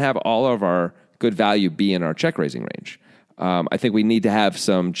think we can have all of our good value be in our check raising range. I think we need to have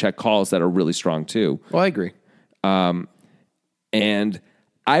some check calls that are really strong too. Well, I agree. And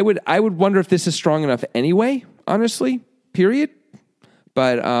I would wonder if this is strong enough anyway, honestly, period.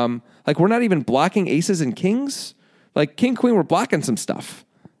 But like we're not even blocking aces and kings. Like King, Queen, we're blocking some stuff.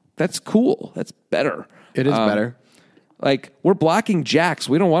 That's cool. That's better. It is better. Like we're blocking jacks.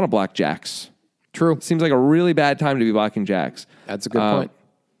 We don't want to block jacks. True. Seems like a really bad time to be blocking jacks. That's a good point.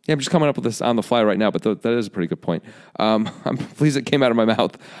 Yeah, I'm just coming up with this on the fly right now, but that is a pretty good point. I'm pleased it came out of my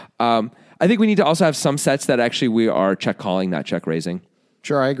mouth. I think we need to also have some sets that actually we are check calling, not check raising.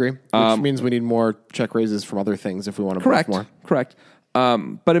 Sure, I agree. Which means we need more check raises from other things if we want to bluff more. Correct.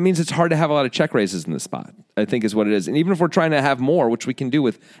 But it means it's hard to have a lot of check raises in this spot, I think is what it is. And even if we're trying to have more, which we can do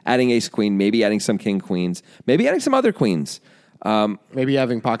with adding ace queen, maybe adding some king queens, maybe adding some other queens. Maybe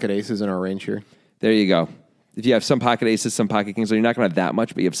having pocket aces in our range here. There you go. If you have some pocket aces, some pocket kings, so you're not going to have that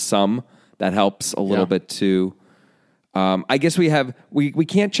much, but you have some, that helps a little bit too. I guess we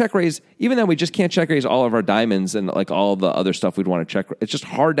can't check raise, even though we just can't check raise all of our diamonds and like all the other stuff we'd want to check. It's just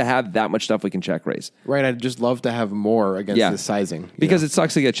hard to have that much stuff we can check raise. Right. I'd just love to have more against this sizing. Because it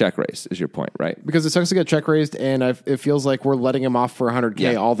sucks to get check raised, is your point, right? Because it sucks to get check raised, and it feels like we're letting him off for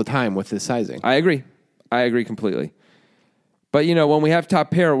 100K all the time with this sizing. I agree completely. But, when we have top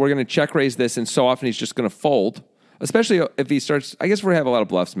pair, we're going to check raise this, and so often he's just going to fold, especially if he starts, I guess if we have a lot of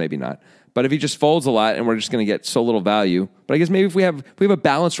bluffs, maybe not. But if he just folds a lot and we're just going to get so little value. But I guess maybe if we have a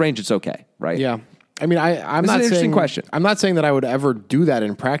balanced range, it's okay, right? Yeah. I mean, I'm not an interesting saying question. I'm not saying that I would ever do that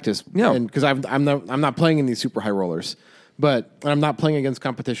in practice. No. Because I'm not playing in these super high rollers. But I'm not playing against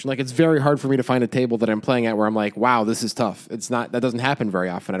competition. Like, it's very hard for me to find a table that I'm playing at where I'm like, wow, this is tough. That doesn't happen very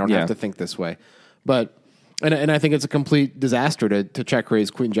often. I don't have to think this way. But and I think it's a complete disaster to check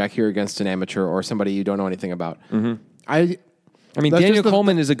raise Queen Jack here against an amateur or somebody you don't know anything about. Mm-hmm. I mean, Daniel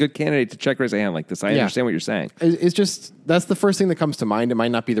Coleman is a good candidate to check raise a hand like this. I understand what you're saying. It's just, that's the first thing that comes to mind. It might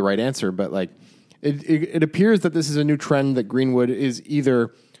not be the right answer, but like it appears that this is a new trend that Greenwood is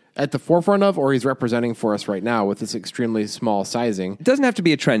either at the forefront of, or he's representing for us right now with this extremely small sizing. It doesn't have to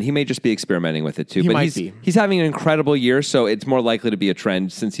be a trend. He may just be experimenting with it too. He but might be. He's having an incredible year, so it's more likely to be a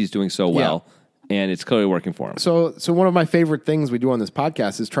trend since he's doing so well, and it's clearly working for him. So one of my favorite things we do on this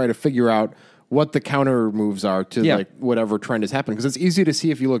podcast is try to figure out what the counter moves are to like whatever trend has happened. Because it's easy to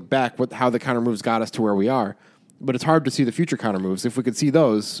see if you look back how the counter moves got us to where we are, but it's hard to see the future counter moves. If we could see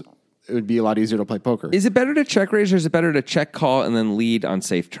those, it would be a lot easier to play poker. Is it better to check raise or is it better to check call and then lead on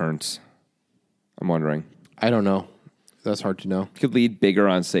safe turns? I'm wondering. I don't know. That's hard to know. You could lead bigger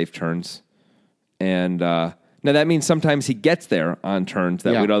on safe turns. And now that means sometimes he gets there on turns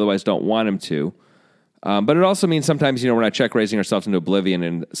that we'd otherwise don't want him to. But it also means sometimes, we're not check raising ourselves into oblivion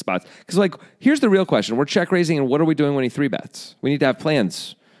in spots. Because, here's the real question. We're check raising, and what are we doing when he 3-bets? We need to have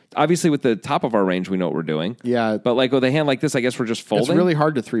plans. Obviously, with the top of our range, we know what we're doing. Yeah. But, with a hand like this, I guess we're just folding. It's really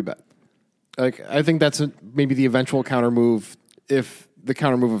hard to 3-bet. I think that's maybe the eventual counter move if the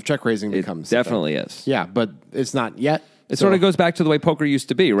counter move of check raising becomes. It definitely is. Yeah, but it's not yet. It sort of goes back to the way poker used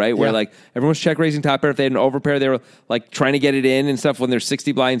to be, right? Where everyone's check raising top pair. If they had an overpair, they were trying to get it in and stuff when they're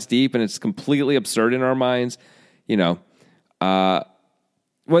 60 blinds deep, and it's completely absurd in our minds.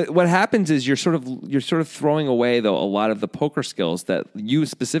 What happens is you're sort of throwing away though a lot of the poker skills that you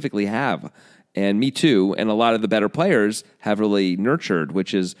specifically have, and me too, and a lot of the better players have really nurtured,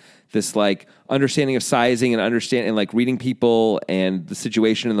 which is this understanding of sizing and reading people and the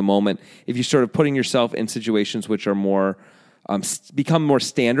situation in the moment. If you sort of putting yourself in situations which are more become more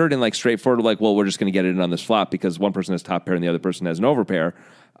standard and straightforward, well, we're just going to get it in on this flop because one person has top pair and the other person has an overpair,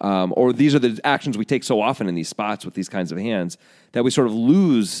 or these are the actions we take so often in these spots with these kinds of hands that we sort of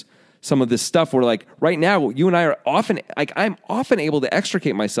lose some of this stuff where right now you and I are often I'm often able to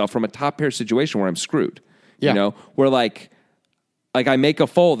extricate myself from a top pair situation where I'm screwed. Where I make a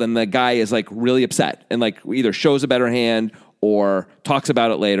fold and the guy is really upset and either shows a better hand or talks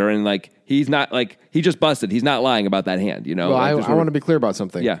about it later and he's not he just busted. He's not lying about that hand, Well, I want to be clear about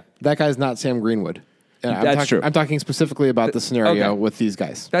something. Yeah. That guy's not Sam Greenwood. That's true. I'm talking specifically about the scenario with these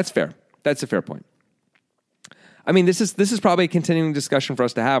guys. That's fair. That's a fair point. I mean, this is probably a continuing discussion for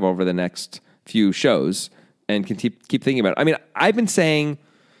us to have over the next few shows and can keep thinking about it. I mean, I've been saying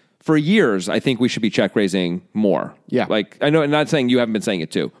for years, I think we should be check raising more. Yeah. I know, I'm not saying you haven't been saying it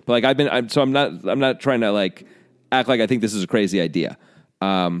too, but I'm not trying to act like I think this is a crazy idea.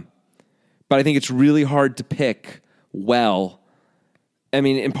 But I think it's really hard to pick well. I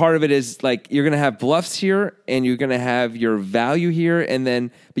mean, and part of it is you're going to have bluffs here and you're going to have your value here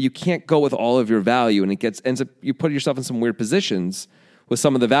but you can't go with all of your value and ends up, you put yourself in some weird positions with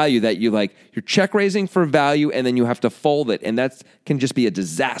some of the value that you're check raising for value and then you have to fold it. And that can just be a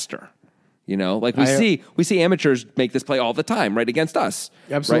disaster. We see amateurs make this play all the time, right? Against us.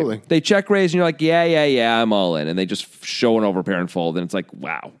 Absolutely. Right? They check raise and you're yeah, I'm all in. And they just show an overpair and fold. And it's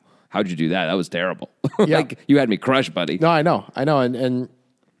wow, how'd you do that? That was terrible. Yeah. You had me crushed, buddy. No, I know.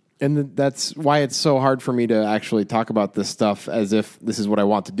 And that's why it's so hard for me to actually talk about this stuff as if this is what I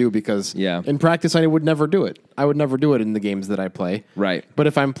want to do because in practice I would never do it. I would never do it in the games that I play. Right. But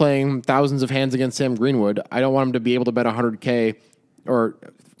if I'm playing thousands of hands against Sam Greenwood, I don't want him to be able to bet 100K or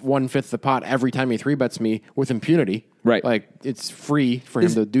 1/5 the pot every time he 3-bets me with impunity. Right. It's free for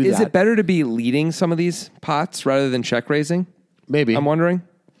him to do that. Is it better to be leading some of these pots rather than check raising? Maybe. I'm wondering.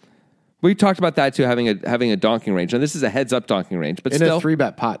 We talked about that too, having a donking range. Now this is a heads up donking range, but in still a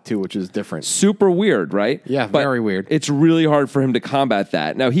 3-bet pot too, which is different. Super weird, right? Yeah, but very weird. It's really hard for him to combat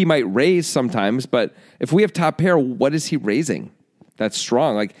that. Now he might raise sometimes, but if we have top pair, what is he raising? That's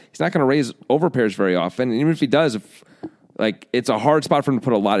strong. He's not going to raise overpairs very often, and even if he does, it's a hard spot for him to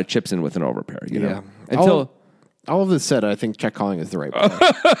put a lot of chips in with an overpair. You know, until. All of this said, I think check calling is the right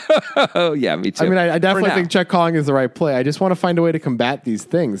play. Oh, yeah, me too. I mean, I definitely think check calling is the right play. I just want to find a way to combat these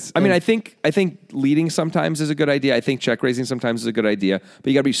things. I mean, I think leading sometimes is a good idea. I think check raising sometimes is a good idea. But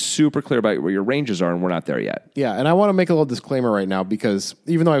you got to be super clear about where your ranges are, and we're not there yet. Yeah, and I want to make a little disclaimer right now because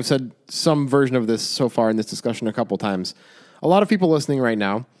even though I've said some version of this so far in this discussion a couple times, a lot of people listening right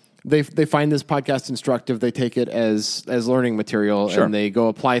now, they find this podcast instructive. They take it as learning material, and they go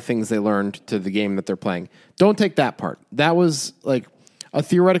apply things they learned to the game that they're playing. Don't take that part. That was a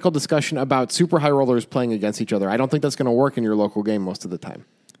theoretical discussion about super high rollers playing against each other. I don't think that's going to work in your local game most of the time.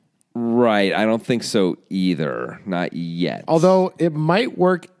 Right. I don't think so either. Not yet. Although it might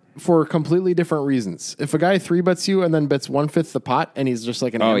work for completely different reasons. If a guy 3-bets you and then bets 1/5 the pot, and he's just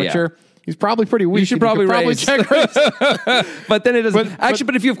an amateur. Yeah. He's probably pretty weak. You should probably raise. Check raise. But then it doesn't.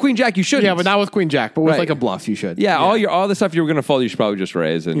 But if you have Queen Jack, you shouldn't. Yeah, but not with Queen Jack. But with a bluff, you should. Yeah, all the stuff you were going to fold, you should probably just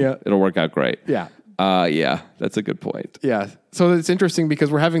raise, and it'll work out great. Yeah. Yeah, that's a good point. Yeah. So it's interesting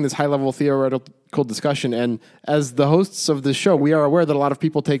because we're having this high-level theoretical discussion, and as the hosts of this show, we are aware that a lot of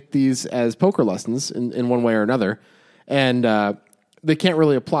people take these as poker lessons in one way or another, and they can't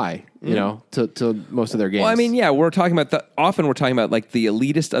really apply, to most of their games. Well, I mean, yeah, often we're talking about like the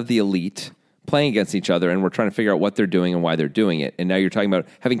elitist of the elite playing against each other, and we're trying to figure out what they're doing and why they're doing it. And now you're talking about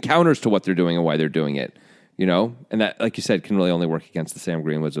having counters to what they're doing and why they're doing it, And that, like you said, can really only work against the Sam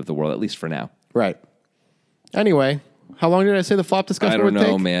Greenwoods of the world, at least for now. Right. Anyway, how long did I say the flop discussion would take? I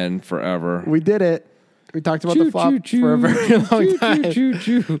don't know, man. Forever. We did it. We talked about the flop for a very long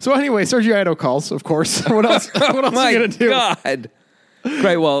time. So anyway, Sergio Ido calls, of course. What else? What else are you gonna do? God.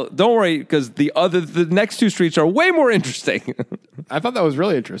 Great. Well, don't worry because the next two streets are way more interesting. I thought that was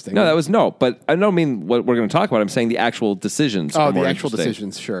really interesting. No, but I don't mean what we're going to talk about. I'm saying the actual decisions. Oh, the actual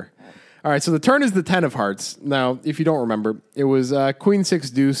decisions. Sure. All right, so the turn is the 10 of hearts. Now, if you don't remember, it was queen, 6,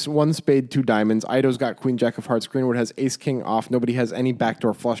 deuce, 1 spade, 2 diamonds. Ido's got queen, jack of hearts. Greenwood has ace, king off. Nobody has any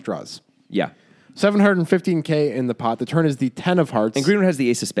backdoor flush draws. Yeah. 715K in the pot. The turn is the 10 of hearts. And Greenwood has the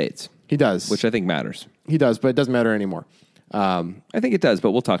ace of spades. He does. Which I think matters. He does, but it doesn't matter anymore. I think it does,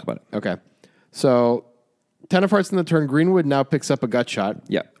 but we'll talk about it. Okay. So 10 of hearts in the turn. Greenwood now picks up a gut shot.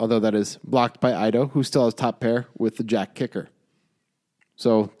 Yeah. Although that is blocked by Ido, who still has top pair with the jack kicker.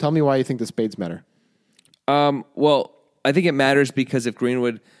 So tell me why you think the spades matter. Well, I think it matters because if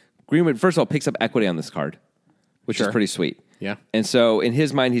Greenwood, first of all, picks up equity on this card, which is pretty sweet. Yeah. And so in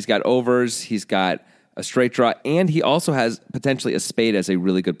his mind, he's got overs, he's got a straight draw, and he also has potentially a spade as a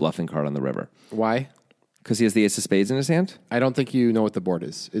really good bluffing card on the river. Why? Because he has the ace of spades in his hand? I don't think you know what the board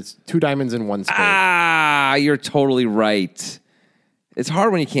is. It's 2 diamonds and 1 spade. Ah, you're totally right. It's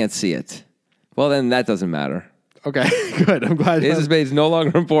hard when you can't see it. Well, then that doesn't matter. Okay, good. I'm glad. Ace of spades is no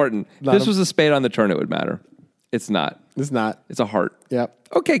longer important. If this was a spade on the turn, it would matter. It's not. It's not. It's a heart. Yep.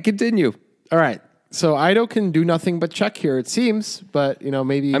 Okay, continue. All right. So Ido can do nothing but check here, it seems. But,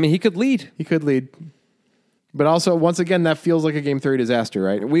 maybe... I mean, he could lead. He could lead. But also, once again, that feels like a game theory disaster,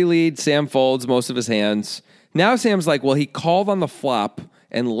 right? We lead. Sam folds most of his hands. Now Sam's like, well, he called on the flop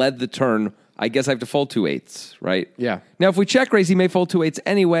and led the turn. I guess I have to fold 2/8, right? Yeah. Now, if we check raise, he may fold 2/8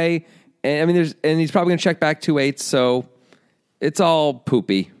 anyway. And he's probably going to check back 2/8. So it's all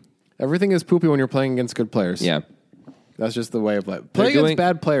poopy. Everything is poopy when you're playing against good players. Yeah. That's just the way of life. Play against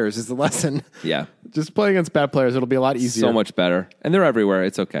bad players is the lesson. Yeah. Just play against bad players. It'll be a lot easier. So much better. And they're everywhere.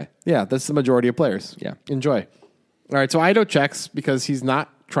 It's okay. Yeah, that's the majority of players. Yeah. Enjoy. All right, so Ido checks because he's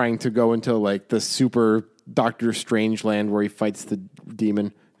not trying to go into like the super Doctor Strange land where he fights the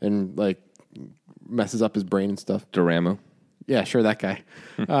demon and like messes up his brain and stuff. Doramu. Yeah, sure, that guy.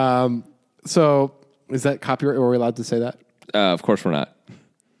 So is that copyright? Were we allowed to say that? Of course we're not.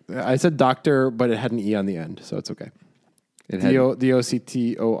 I said doctor, but it had an E on the end, so it's okay.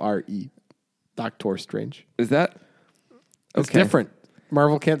 D-O-C-T-O-R-E. Doctor Strange. Is that? It's different.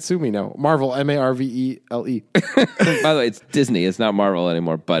 Marvel can't sue me now. Marvel, M-A-R-V-E-L-E. By the way, it's Disney. It's not Marvel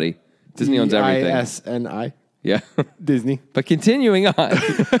anymore, buddy. Disney owns everything. D-I-S-N-I. Yeah. Disney. But continuing on.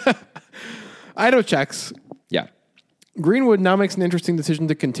 Ido checks. Yeah. Greenwood now makes an interesting decision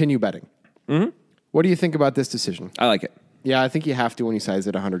to continue betting. Mm-hmm. What do you think about this decision? I like it. Yeah, I think you have to when you size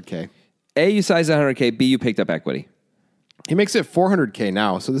it 100K. A, you size it 100K. B, you picked up equity. He makes it 400K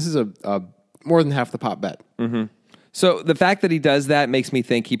now, so this is a more than half the pot bet. Mm-hmm. So the fact that he does that makes me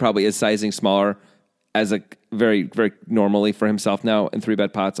think he probably is sizing smaller as a very, very normally for himself now in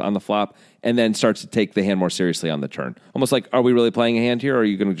 3-bet pots on the flop, and then starts to take the hand more seriously on the turn. Almost like, are we really playing a hand here, or are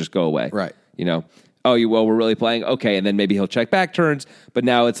you going to just go away? Right. We're really playing? Okay, and then maybe he'll check back turns, but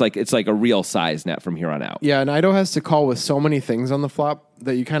now it's like a real size net from here on out. Yeah, and Ido has to call with so many things on the flop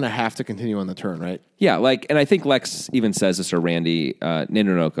that you kind of have to continue on the turn, right? Yeah, and I think Lex even says this, or Randy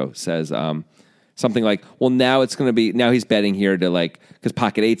Ninonoko says something like, well, now it's going to be, now he's betting here to because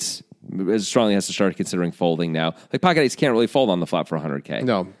pocket eights as strongly has to start considering folding now. Like pocket eights can't really fold on the flop for 100K.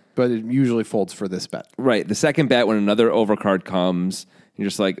 No, but it usually folds for this bet. Right. The second bet when another overcard comes, you're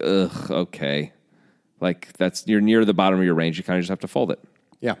just like, ugh, okay. Like you're near the bottom of your range. You kind of just have to fold it.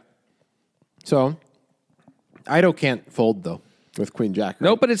 Yeah. So Ido can't fold though with Queen Jack. Right?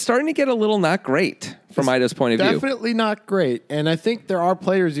 No, but it's starting to get a little not great from Ido's point of view. Definitely not great. And I think there are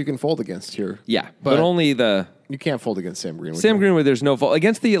players you can fold against here. Yeah, but only you can't fold against Sam Greenwood. Sam Greenwood, there's no fold.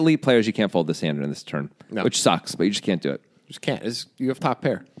 Against the elite players, you can't fold this hand in this turn, which sucks, but you just can't do it. Just can't. You have top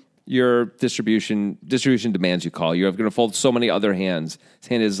pair. Your distribution demands you call. You're going to fold so many other hands. This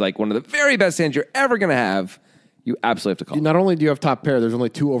hand is like one of the very best hands you're ever going to have. You absolutely have to call. Not only do you have top pair, there's only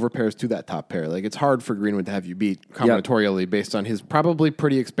 2 overpairs to that top pair. Like it's hard for Greenwood to have you beat combinatorially based on his probably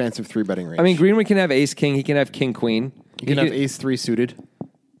pretty expansive 3-betting range. I mean, Greenwood can have ace king. He can have king queen. He can have ace 3 suited.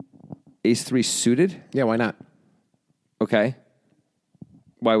 Ace 3 suited? Yeah, why not? Okay.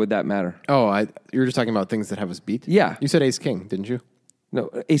 Why would that matter? Oh, you were just talking about things that have us beat? Yeah. You said ace king, didn't you? No,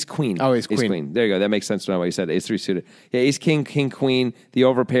 ace queen. Oh, ace queen. There you go. That makes sense now why you said ace 3 suited. Yeah, ace king, king queen, the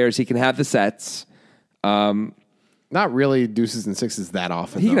overpairs. He can have the sets. Not really deuces and sixes that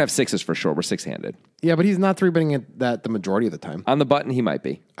often. He can have sixes for sure. We're six-handed. Yeah, but he's not three betting it that the majority of the time. On the button, he might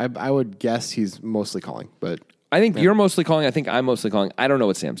be. I would guess he's mostly calling, but I think you're mostly calling. I think I'm mostly calling. I don't know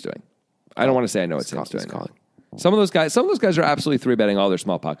what Sam's doing. I don't want to say I know what Sam's doing. He's calling. Some of those guys are absolutely three betting all their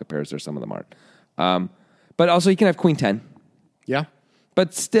small pocket pairs. There's some of them aren't. But also he can have queen 10. Yeah.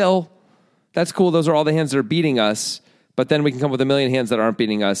 But still, that's cool. Those are all the hands that are beating us. But then we can come up with a million hands that aren't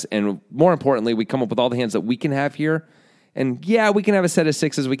beating us. And more importantly, we come up with all the hands that we can have here. And yeah, we can have a set of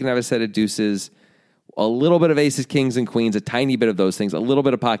sixes. We can have a set of deuces. A little bit of aces, kings, and queens. A tiny bit of those things. A little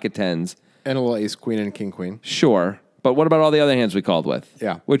bit of pocket tens. And a little ace queen and king queen. Sure. But what about all the other hands we called with?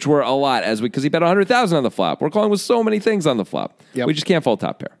 Yeah. Which were a lot because he bet 100,000 on the flop. We're calling with so many things on the flop. Yep. We just can't fold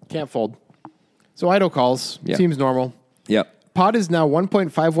top pair. Can't fold. So Ido calls. Yeah. Seems normal. Yep. Pot is now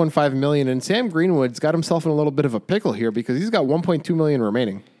 1.515 million, and Sam Greenwood's got himself in a little bit of a pickle here because he's got 1.2 million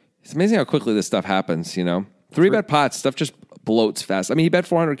remaining. It's amazing how quickly this stuff happens, you know? Three bet pots, stuff just bloats fast. I mean, he bet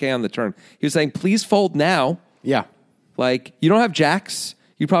 400K on the turn. He was saying, please fold now. Yeah. Like, you don't have jacks.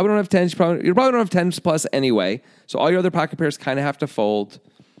 You probably don't have tens. You probably don't have tens plus anyway. So all your other pocket pairs kind of have to fold.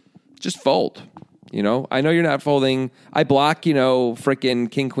 Just fold. You know? I know you're not folding. I block,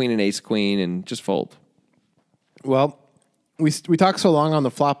 frickin' king, queen, and ace, queen, and just fold. Well, we talked so long on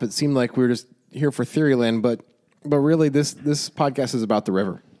the flop, it seemed like we were just here for Theoryland, but really this podcast is about the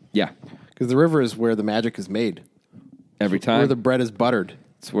river. Yeah. Because the river is where the magic is made. Every time. Where the bread is buttered.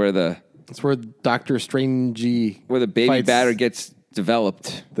 It's where Dr. Strangey where the baby batter gets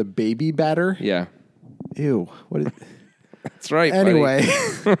developed. The baby batter? Yeah. Ew. What is That's right, Anyway.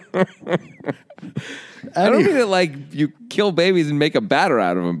 I don't mean it like you kill babies and make a batter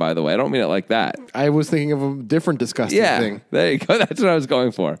out of them, by the way. I don't mean it like that. I was thinking of a different disgusting thing. There you go. That's what I was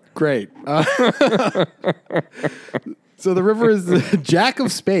going for. Great. So the river is the jack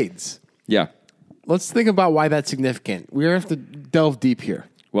of spades. Yeah. Let's think about why that's significant. We have to delve deep here.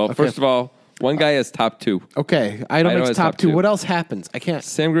 Well, Okay. First of all, one guy has top two. Okay. Ido makes has top top two. two. What else happens? I can't.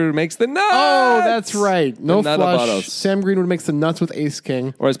 Sam Greenwood makes the nuts. Oh, that's right. No The flush. nutabatos. Sam Greenwood makes the nuts with ace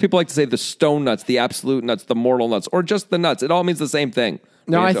king. Or as people like to say, the stone nuts, the absolute nuts, the mortal nuts, or just the nuts. It all means the same thing.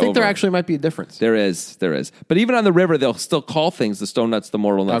 No, I It's think there over. actually might be a difference. There is. But even on the river, they'll still call things the stone nuts, the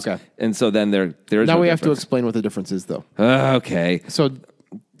mortal nuts. Okay. And so then there is Now no we have to difference. explain what the difference is, though. Okay. So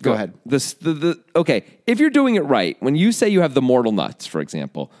go ahead. Okay, if you're doing it right, when you say you have the mortal nuts, for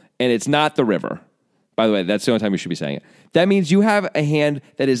example, and it's not the river, by the way, that's the only time you should be saying it. That means you have a hand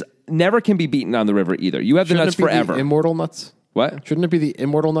that is never can be beaten on the river either. You have the Shouldn't nuts it be forever. the immortal nuts? What? Shouldn't it be the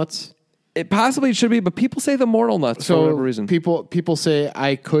immortal nuts? It possibly should be, but people say the mortal nuts for whatever reason. people say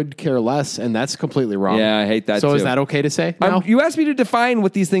I could care less, and that's completely wrong. Yeah, I hate that So too. is that okay to say? No? You asked me to define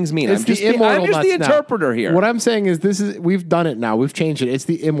what these things mean. It's I'm just the immortal I'm just nuts the interpreter now. here. What I'm saying is we've done it now. We've changed it. It's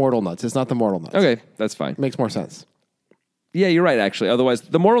the immortal nuts. It's not the mortal nuts. Okay, that's fine. Makes more sense. Yeah, you're right, actually. Otherwise,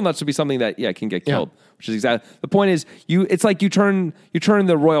 the mortal nuts would be something that, can get killed. Which is exactly... The point is, it's like you turn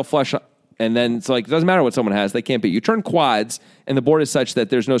the royal flush, and then it's like, it doesn't matter what someone has, they can't beat. You turn quads, and the board is such that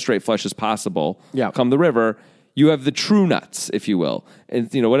there's no straight flushes possible. Yeah. Come the river, you have the true nuts, if you will. And,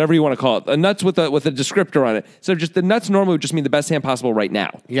 whatever you want to call it. A nuts with a descriptor on it. So just the nuts normally would just mean the best hand possible right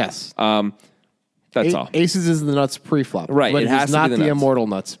now. Yes. That's all. Aces is the nuts pre-flop. Right, But it has it's to be not the the nuts. immortal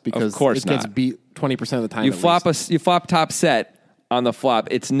nuts because Of course it gets not. beat 20% of the time. You at least. you flop top set on the flop.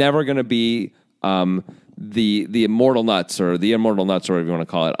 It's never going to be the immortal nuts or the immortal nuts or whatever you want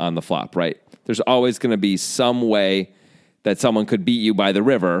to call it on the flop, right? There's always going to be some way that someone could beat you by the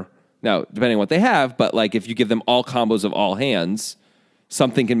river. Now, depending on what they have, but like if you give them all combos of all hands,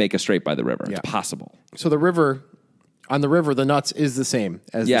 something can make a straight by the river. Yeah. It's possible. So on the river, the nuts is the same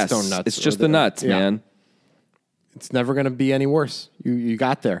as Yes, the stone nuts. it's or just the nuts, yeah. man. It's never going to be any worse. You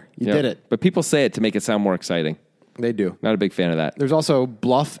got there. You Yeah. did it. But people say it to make it sound more exciting. They do. Not a big fan of that. There's also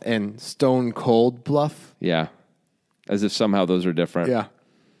bluff and stone cold bluff. Yeah. As if somehow those are different. Yeah.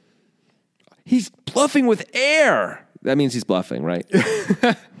 He's bluffing with air. That means he's bluffing, right?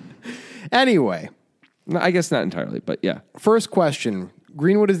 Anyway, No, I guess not entirely, but yeah. first question.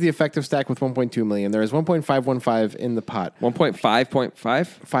 Greenwood is the effective stack with 1.2 million. There is 1.515 in the pot. 1.5.5?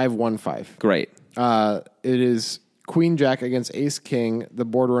 515. Great. It is queen jack against ace king. The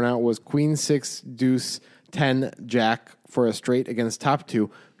board run out was queen 6 deuce 10 jack for a straight against top two.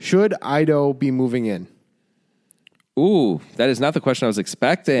 Should Ido be moving in? Ooh, that is not the question I was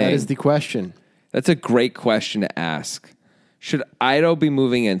expecting. That is the question. That's a great question to ask. Should Ido be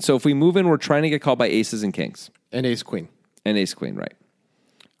moving in? So if we move in, we're trying to get called by aces and kings. And ace queen. And ace queen, right.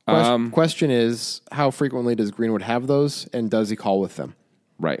 Question is, how frequently does Greenwood have those, and does he call with them?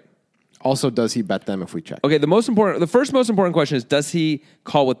 Right. Also, does he bet them if we check? Okay, the first most important question is, does he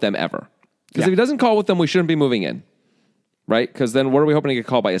call with them ever? Because if he doesn't call with them, we shouldn't be moving in. Right? Because then what are we hoping to get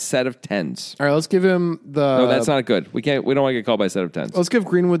called by? A set of tens. All right, let's give him the... No, that's not good. We don't want to get called by a set of tens. Let's give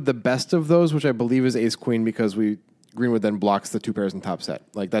Greenwood the best of those, which I believe is ace queen, because Greenwood then blocks the 2 pairs in top set.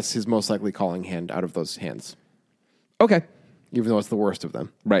 Like, that's his most likely calling hand out of those hands. Okay. Even though it's the worst of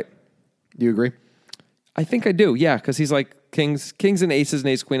them. Right. Do you agree? I think I do, yeah, because he's like kings and aces and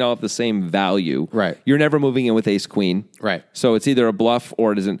ace queen all have the same value. Right. You're never moving in with ace queen. Right. So it's either a bluff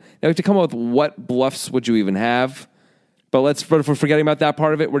or it isn't. Now we have to come up with what bluffs would you even have. But if we're forgetting about that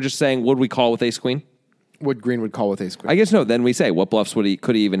part of it, we're just saying, would we call with ace queen? Would Greenwood call with ace queen? I guess no. Then we say, what bluffs could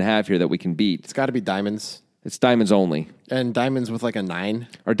he even have here that we can beat? It's got to be diamonds. It's diamonds only. And diamonds with like a 9.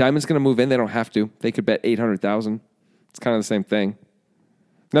 Are diamonds going to move in? They don't have to. They could bet 800,000. It's kind of the same thing.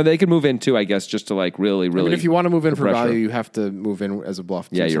 No, they could move in too, I guess, just to like really. I mean, if you want to move in for pressure. value, you have to move in as a bluff.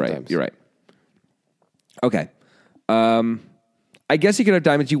 Too, yeah, you're sometimes. right. You're right. Okay. I guess he could have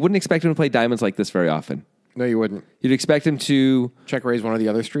diamonds. You wouldn't expect him to play diamonds like this very often. No, you wouldn't. You'd expect him to check raise one of the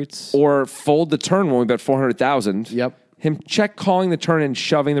other streets or fold the turn when we bet 400,000. Yep. Him check calling the turn and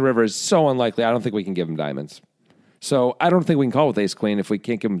shoving the river is so unlikely. I don't think we can give him diamonds. So I don't think we can call with ace queen if we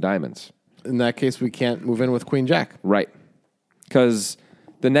can't give him diamonds. In that case, we can't move in with queen jack. Right. Because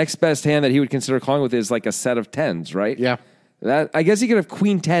the next best hand that he would consider calling with is like a set of tens, right? Yeah. I guess he could have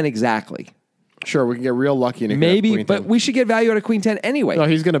queen 10 exactly. Sure, we can get real lucky. And Maybe, but we should get value out of queen 10 anyway. No,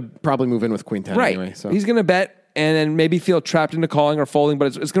 he's going to probably move in with queen 10 right. anyway. So he's going to bet and then maybe feel trapped into calling or folding,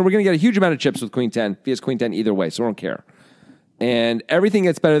 but we're going to get a huge amount of chips with queen 10 if he has queen 10 either way, so we don't care. And everything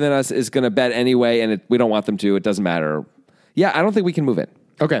that's better than us is going to bet anyway, and we don't want them to. It doesn't matter. Yeah, I don't think we can move in.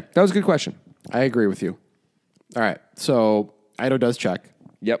 Okay. That was a good question. I agree with you. All right, so Ido does check.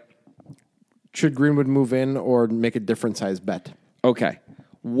 Yep. Should Greenwood move in or make a different size bet? Okay.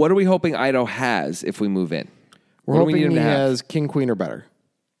 What are we hoping Ido has if we move in? We're hoping he has king, queen, or better.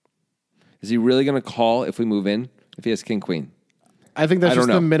 Is he really going to call if we move in if he has king, queen? I think that's just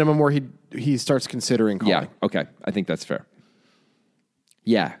the minimum where he starts considering calling. Yeah, okay. I think that's fair.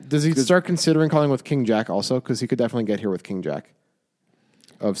 Yeah. Does he start considering calling with king, jack also? Because he could definitely get here with king, jack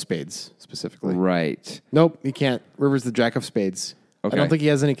of spades specifically. Right. Nope, he can't. River's the jack of spades. Okay. I don't think he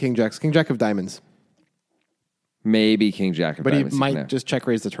has any king, jacks. King, jack of diamonds. Maybe king, jack of diamonds. But he might just check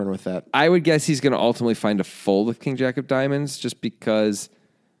raise the turn with that. I would guess he's going to ultimately find a fold with king, jack of diamonds just because,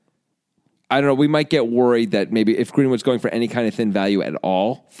 I don't know, we might get worried that maybe if Greenwood's going for any kind of thin value at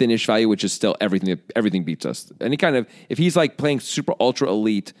all, thinnish value, which is still everything beats us. Any kind of, if he's like playing super ultra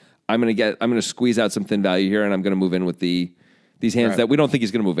elite, I'm going to squeeze out some thin value here and I'm going to move in with these hands that we don't think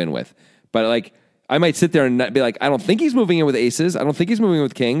he's going to move in with. But like, I might sit there and be like, I don't think he's moving in with aces. I don't think he's moving in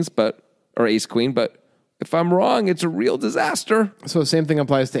with kings, or ace queen, but if I'm wrong, it's a real disaster. So the same thing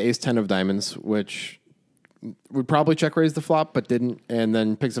applies to ace 10 of diamonds, which would probably check raise the flop, but didn't, and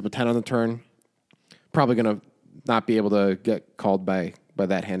then picks up a 10 on the turn. Probably going to not be able to get called by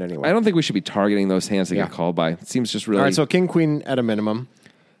that hand anyway. I don't think we should be targeting those hands to get called by. It seems just really... All right, so king, queen at a minimum.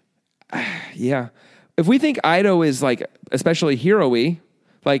 Yeah. If we think Ido is like, especially hero-y,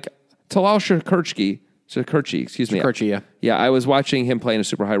 like Talal Shakurchi, excuse me. Shakurchi, yeah. Yeah, I was watching him play in a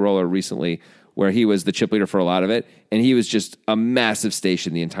super high roller recently where he was the chip leader for a lot of it, and he was just a massive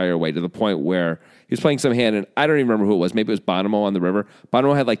station the entire way to the point where he was playing some hand, and I don't even remember who it was. Maybe it was Bonomo on the river.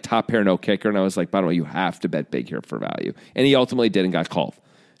 Bonomo had like top pair, no kicker, and I was like, Bonomo, you have to bet big here for value. And he ultimately did and got called.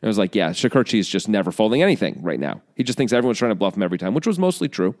 And I was like, yeah, Shakurchi is just never folding anything right now. He just thinks everyone's trying to bluff him every time, which was mostly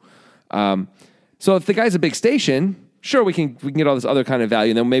true. So if the guy's a big station, sure, we can get all this other kind of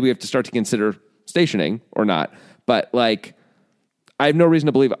value, and then maybe we have to start to consider stationing or not. But like, I have no reason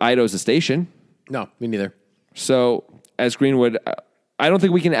to believe Ido's a station. No, me neither. So as Greenwood, I don't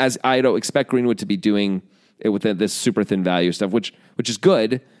think we can, as Ido, expect Greenwood to be doing it with this super thin value stuff, which is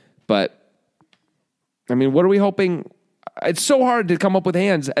good. But I mean, what are we hoping? It's so hard to come up with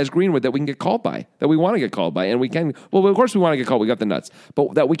hands as Greenwood that we can get called by, that we want to get called by, and we can. Well, of course we want to get called. We got the nuts,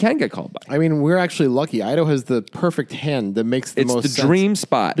 but that we can get called by. I mean, we're actually lucky. Ido has the perfect hand that makes the most sense. It's the dream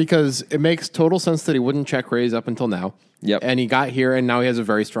spot because it makes total sense that he wouldn't check raise up until now. Yep. And he got here, and now he has a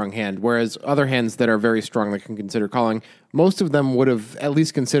very strong hand. Whereas other hands that are very strong that can consider calling, most of them would have at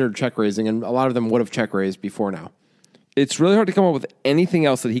least considered check raising, and a lot of them would have check raised before now. It's really hard to come up with anything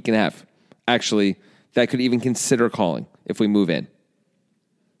else that he can have, actually, that could even consider calling if we move in.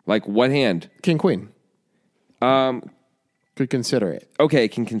 Like what hand? King, queen. Could consider it. Okay,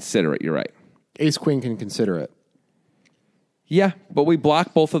 can consider it. You're right. Ace, queen can consider it. Yeah, but we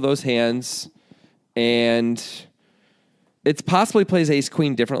block both of those hands, and it's possibly plays ace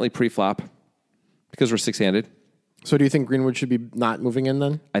queen differently pre-flop because we're 6-handed. So do you think Greenwood should be not moving in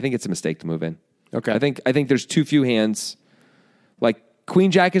then? I think it's a mistake to move in. Okay. I think there's too few hands. Like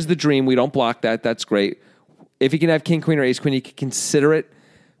queen jack is the dream. We don't block that. That's great. If he can have king queen or ace queen, he can consider it,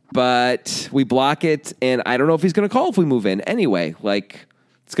 but we block it, and I don't know if he's going to call if we move in anyway. Like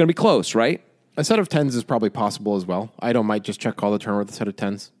it's going to be close, right? A set of tens is probably possible as well. Ido might just check call the turn with a set of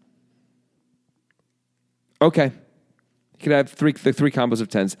tens. Okay. He could have the three combos of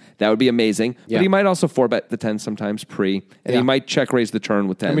tens. That would be amazing. Yeah. But he might also 4-bet the tens sometimes and he might check raise the turn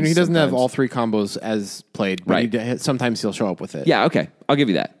with tens. I mean, he doesn't sometimes. have all three combos as played, but Right. sometimes he'll show up with it. Yeah, okay. I'll give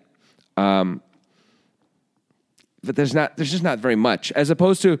you that. But there's just not very much. As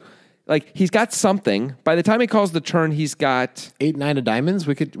opposed to, like, he's got something. By the time he calls the turn, he's got 8-9 of diamonds.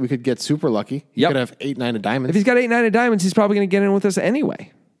 We could get super lucky. He Yep. could have 8-9 of diamonds. If he's got 8-9 of diamonds, he's probably going to get in with us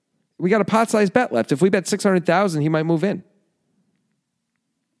anyway. We got a pot-sized bet left. If we bet 600,000, he might move in.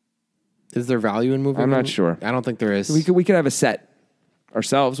 Is there value in moving? I'm not in? sure. I don't think there is. We could have a set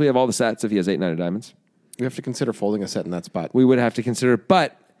ourselves. We have all the sets if he has 8-9 of diamonds. We have to consider folding a set in that spot. We would have to consider it.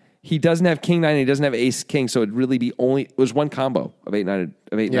 But he doesn't have king 9 and he doesn't have ace king, so it'd really be it was one combo of 8-9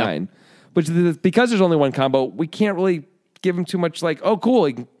 of 8-9. Which because there's only one combo, we can't really give him too much like, oh cool,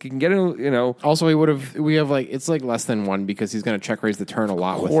 he can get in, you know. Also, we have like it's like less than one because he's going to check raise the turn a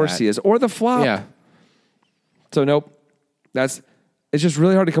lot with that. Of course he is. Or the flop. Yeah. So nope. It's just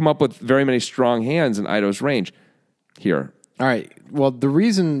really hard to come up with very many strong hands in Ido's range here. All right. Well, the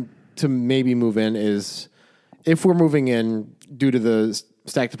reason to maybe move in is if we're moving in due to the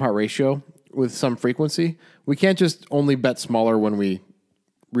stack to pot ratio with some frequency, we can't just only bet smaller when we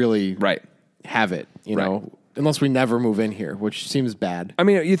really have it, you know, unless we never move in here, which seems bad. I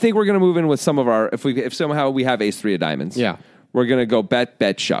mean, you think we're going to move in with some of our, if somehow we have ace 3 of diamonds, we're going to go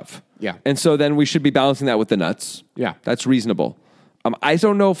bet, shove. Yeah. And so then we should be balancing that with the nuts. Yeah. That's reasonable. I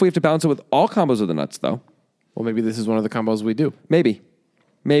don't know if we have to balance it with all combos of the nuts, though. Well, maybe this is one of the combos we do. Maybe.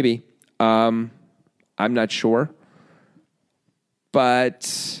 I'm not sure.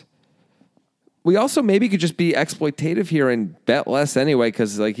 But we also maybe could just be exploitative here and bet less anyway,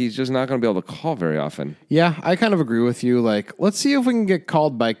 because like he's just not going to be able to call very often. Yeah, I kind of agree with you. Like, let's see if we can get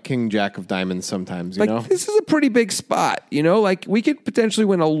called by King Jack of Diamonds sometimes, you know? This is a pretty big spot, you know? Like, we could potentially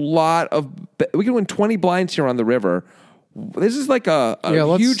win we could win 20 blinds here on the river. This is like a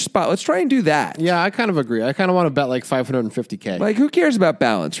huge spot. Let's try and do that. Yeah, I kind of agree. I kind of want to bet like $550K. Like, who cares about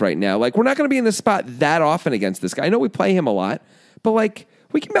balance right now? Like, we're not going to be in this spot that often against this guy. I know we play him a lot, but like,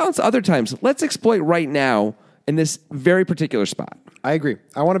 we can balance other times. Let's exploit right now in this very particular spot. I agree.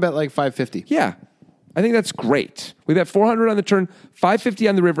 I want to bet like 550. Yeah. I think that's great. We bet 400 on the turn, 550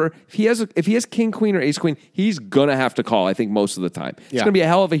 on the river. If he has king, queen, or ace, queen, he's going to have to call, I think, most of the time. It's going to be a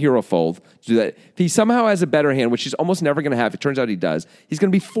hell of a hero fold to do that. If he somehow has a better hand, which he's almost never going to have, it turns out he does, he's going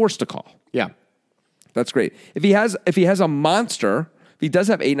to be forced to call. Yeah. That's great. If he has a monster, if he does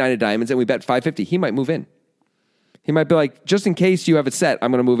have 8-9 of diamonds and we bet 550, he might move in. He might be like, just in case you have it set,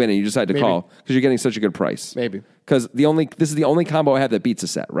 I'm going to move in, and you decide to call because you're getting such a good price. Maybe. Because this is the only combo I have that beats a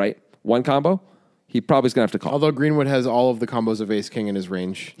set, right? One combo, he probably is going to have to call. Although Greenwood has all of the combos of ace king in his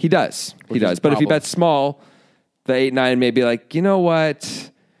range. He does. But if he bets small, the 8-9 may be like, you know what?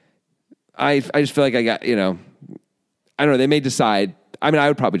 I just feel like I got, you know, I don't know. They may decide. I mean, I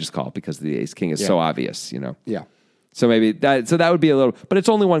would probably just call because the ace king is so obvious, you know? Yeah. So maybe that would be a little, but it's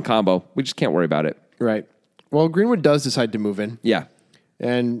only one combo. We just can't worry about it. Right. Well, Greenwood does decide to move in. Yeah.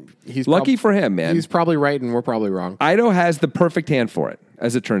 And he's lucky for him, man. He's probably right and we're probably wrong. Ido has the perfect hand for it,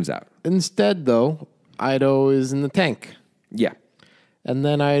 as it turns out. Instead, though, Ido is in the tank. Yeah. And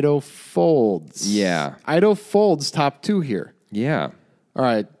then Ido folds. Yeah. Ido folds top two here. Yeah. All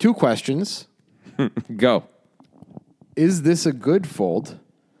right. 2 questions. Go. Is this a good fold?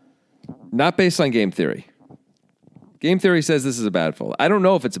 Not based on game theory. Game theory says this is a bad fold. I don't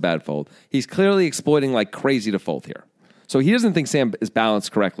know if it's a bad fold. He's clearly exploiting like crazy to fold here. So he doesn't think Sam is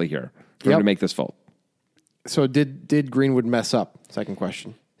balanced correctly here for him to make this fold. So did Greenwood mess up? Second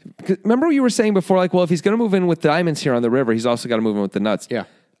question. Remember what you were saying before, like, well, if he's going to move in with diamonds here on the river, he's also got to move in with the nuts. Yeah.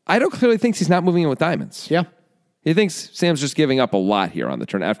 Ido clearly thinks he's not moving in with diamonds. Yeah. He thinks Sam's just giving up a lot here on the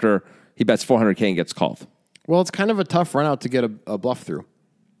turn after he bets 400K and gets called. Well, it's kind of a tough run out to get a bluff through.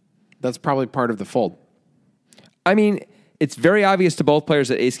 That's probably part of the fold. I mean, it's very obvious to both players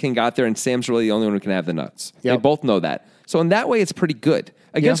that Ace King got there and Sam's really the only one who can have the nuts. Yep. They both know that. So in that way, it's pretty good.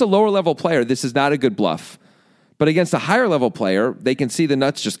 Against a lower level player, this is not a good bluff. But against a higher level player, they can see the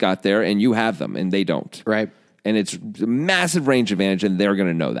nuts just got there and you have them and they don't. Right. And it's a massive range advantage and they're going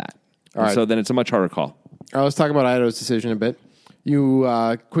to know that. All right. So then it's a much harder call. All right, let's talk about Idaho's decision a bit.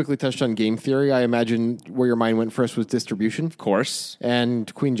 You quickly touched on game theory. I imagine where your mind went first was distribution. Of course.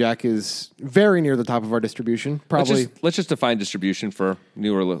 And Queen Jack is very near the top of our distribution. Probably. Let's just define distribution for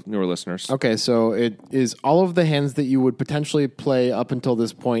newer listeners. Okay, so it is all of the hands that you would potentially play up until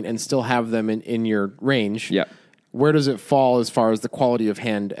this point and still have them in your range. Yeah. Where does it fall as far as the quality of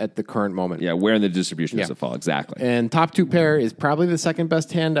hand at the current moment? Yeah, where in the distribution does it fall? Exactly. And top 2 pair is probably the second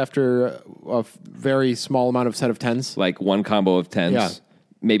best hand after a very small amount of set of tens. Like one combo of tens. Yeah.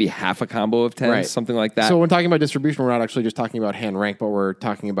 Maybe half a combo of tens, Right. something like that. So when talking about distribution, we're not actually just talking about hand rank, but we're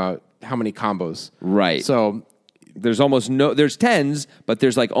talking about how many combos. Right. So there's tens, but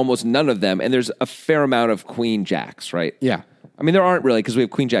there's like almost none of them. And there's a fair amount of queen jacks, right? yeah. I mean, there aren't really because we have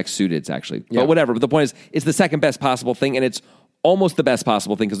queen jack suiteds actually, Yeah. but whatever. But the point is, it's the second best possible thing, and it's almost the best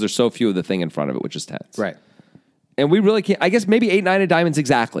possible thing because there's so few of the thing in front of it, which is tens. Right. And we really can't. I guess maybe 8, 9 of diamonds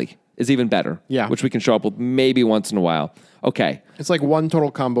exactly is even better. Yeah. which we can show up with maybe once in a while. Okay, It's like one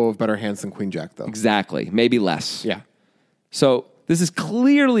total combo of better hands than Queen Jack, though. exactly, maybe less. Yeah. So this is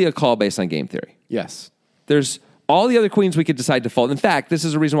clearly a call based on game theory. Yes. There's all the other queens we could decide to fold. In fact, this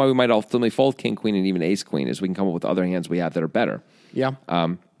is a reason why we might ultimately fold king, queen, and even ace, queen, is we can come up with other hands we have that are better. Yeah.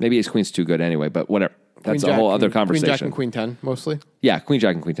 Maybe ace, queen's too good anyway, but whatever. That's a whole other conversation. Queen Jack and Queen 10, mostly. Yeah, queen,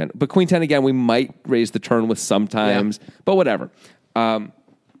 jack, and queen 10. But queen 10, again, we might raise the turn with sometimes, but whatever.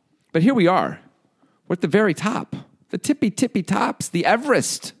 But here we are. We're at the very top. The tippy tops, the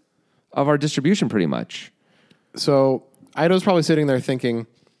Everest of our distribution pretty much. So Ido's probably sitting there thinking,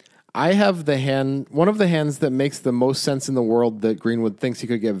 I have one of the hands that makes the most sense in the world that Greenwood thinks he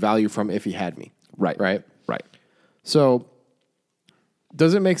could get value from if he had me. Right. Right? Right. So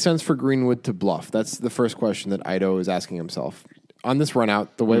does it make sense for Greenwood to bluff? That's the first question that Ido is asking himself. On this run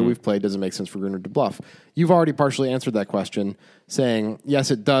out, the way we've played, does it make sense for Greenwood to bluff? You've already partially answered that question, saying, yes,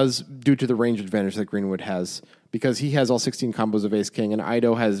 it does, due to the range advantage that Greenwood has, because he has all 16 combos of ace-king, and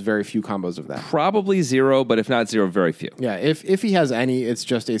Ido has very few combos of that. Probably zero, but if not zero, very few. Yeah, if he has any, it's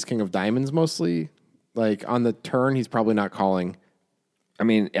just ace-king of diamonds mostly. Like, on the turn, he's probably not calling. I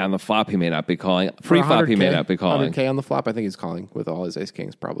mean, on the flop, he may not be calling. Pre-flop, he may not be calling. 100K on the flop, I think he's calling with all his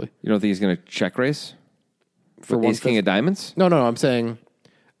ace-kings, probably. You don't think he's going to check raise? For Ace king of diamonds? No, I'm saying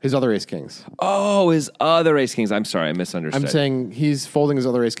his other ace-kings. Oh, his other ace kings. I'm sorry, I misunderstood. I'm saying he's folding his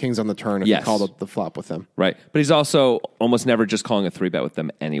other ace-kings on the turn if Yes. he called up the flop with them. Right. But he's also almost never just calling a 3-bet with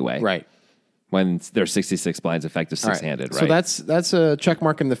them anyway. Right. When they're 66 blinds effective six-handed, right? So that's a check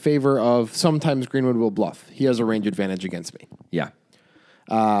mark in the favor of sometimes Greenwood will bluff. He has a range advantage against me. Yeah.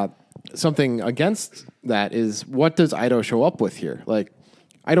 Something against that is, what does Ido show up with here? Like,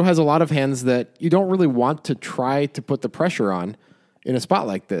 Ido has a lot of hands that you don't really want to try to put the pressure on in a spot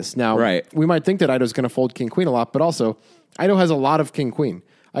like this. Now, Right. we might think that Ido's going to fold king-queen a lot, but also Ido has a lot of king-queen.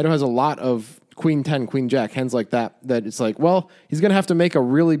 Ido has a lot of queen 10, queen jack, hands like that it's like, well, he's going to have to make a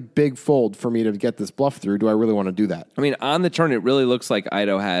really big fold for me to get this bluff through. Do I really want to do that? I mean, on the turn, it really looks like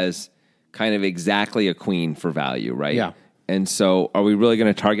Ido has kind of exactly a queen for value, right? Yeah. And so are we really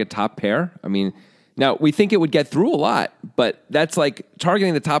going to target top pair? I mean, now we think it would get through a lot, but that's like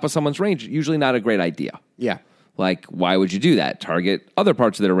targeting the top of someone's range, usually not a great idea. Yeah. Like, why would you do that? Target other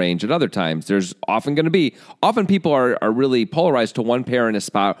parts of their range at other times. There's often people are really polarized to one pair in a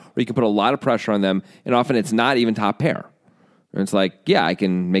spot where you can put a lot of pressure on them, and often it's not even top pair. And it's like, yeah, I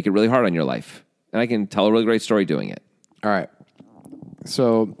can make it really hard on your life, and I can tell a really great story doing it. All right.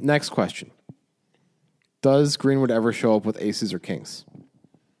 So, next question. Does Greenwood ever show up with aces or kings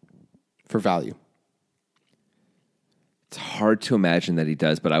for value? It's hard to imagine that he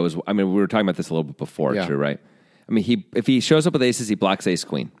does, but we were talking about this a little bit before, Yeah. too, right? I mean, if he shows up with aces, he blocks ace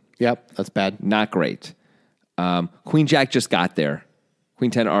queen. Yep, that's bad. Not great. Queen jack just got there.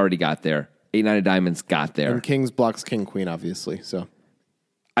 Queen 10 already got there. 8, 9 of diamonds got there. And kings blocks king queen, obviously. So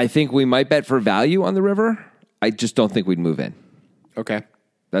I think we might bet for value on the river. I just don't think we'd move in. okay.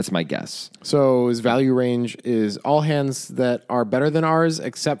 That's my guess. So his value range is all hands that are better than ours,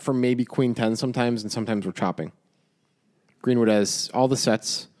 except for maybe queen 10 sometimes, and sometimes we're chopping. Greenwood has all the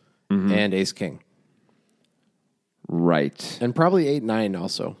sets and ace king. Right. And probably 8, 9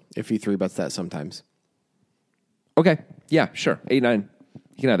 also, if he 3-bets that sometimes. Okay. Yeah, sure. 8, 9.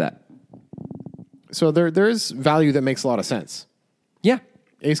 You can have that. So there is value that makes a lot of sense. Yeah.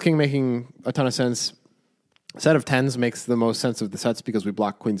 Ace king making a ton of sense. Set of tens makes the most sense of the sets because we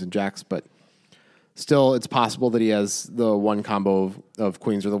block queens and jacks, but still it's possible that he has the one combo of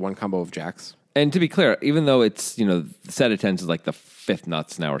queens or the one combo of jacks. And to be clear, even though it's, the set of tens is like the fifth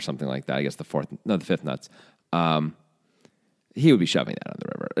nuts now or something like that, I guess the fifth nuts, he would be shoving that on the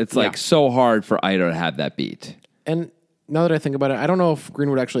river. It's like so hard for Ido to have that beat. And Now that I think about it, I don't know if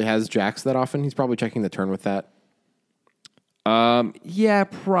Greenwood actually has jacks that often. He's probably checking the turn with that. Yeah,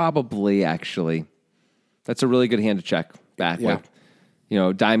 probably, actually. That's a really good hand to check back Yeah. with. You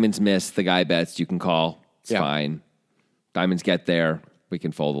know, diamonds miss, the guy bets, you can call. It's fine. Diamonds get there, we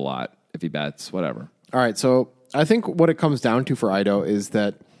can fold a lot if he bets, whatever. All right, so I think what it comes down to for Ido is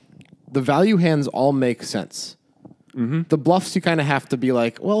that the value hands all make sense. Mm-hmm. The bluffs, you kind of have to be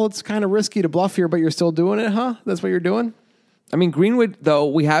like, well, it's kind of risky to bluff here, but you're still doing it, huh? That's what you're doing? I mean, Greenwood, though,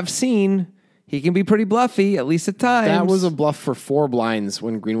 we have seen he can be pretty bluffy, at least at times. That was a bluff for 4 blinds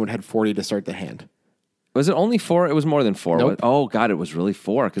when Greenwood had 40 to start the hand. Was it only 4? It was more than 4. Nope. Oh, God, it was really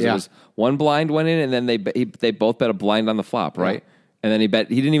 4 because it was 1 blind went in, and then they both bet a blind on the flop, right? Yeah. And then he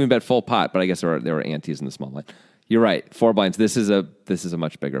didn't even bet full pot, but I guess there were antes in the small line. You're right, 4 blinds. This is a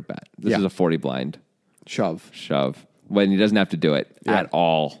much bigger bet. This is a 40 blind shove when he doesn't have to do it at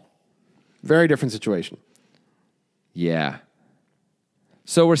all. Very different situation. Yeah.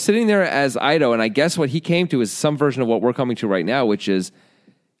 So we're sitting there as Ido, and I guess what he came to is some version of what we're coming to right now, which is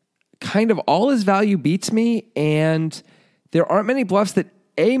kind of all his value beats me, and there aren't many bluffs that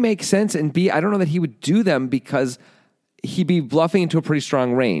A, make sense, and B, I don't know that he would do them because he'd be bluffing into a pretty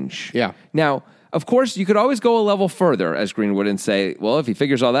strong range. Yeah. Now, of course, you could always go a level further as Greenwood and say, well, if he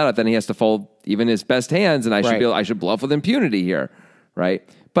figures all that out, then he has to fold even his best hands, and I should bluff with impunity here, right?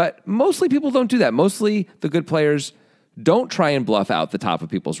 But mostly people don't do that. Mostly the good players don't try and bluff out the top of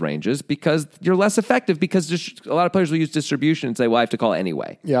people's ranges because you're less effective because a lot of players will use distribution and say, well, I have to call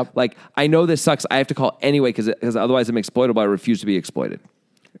anyway. Yep. Like, I know this sucks. I have to call anyway because otherwise I'm exploitable. I refuse to be exploited.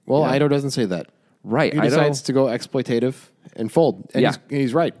 Well, Ido doesn't say that. Right. He decides to go exploitative and fold. And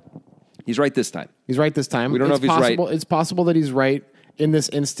he's right. He's right this time. He's right this time. We don't know if he's right. It's possible that he's right in this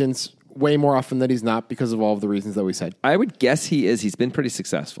instance way more often than he's not because of all of the reasons that we said. I would guess he is. He's been pretty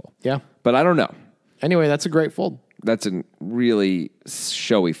successful. Yeah. But I don't know. Anyway, that's a great fold. That's a really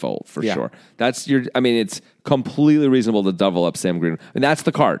showy fold for sure. It's completely reasonable to double up Sam Greenwood. And that's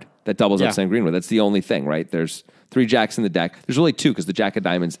the card that doubles up Sam Greenwood. That's the only thing, right? There's 3 jacks in the deck. There's really 2 because the jack of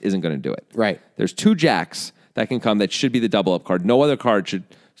diamonds isn't going to do it. Right. There's 2 jacks that can come that should be the double up card. No other card should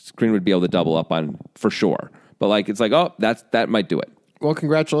Greenwood be able to double up on for sure. But it's like, oh, that might do it. Well,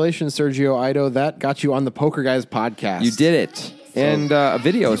 congratulations, Sergio Ido. That got you on the Poker Guys podcast. You did it. And a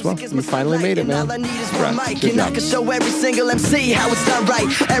video as well. You finally made it, man. Good job. I can show every single MC how it's done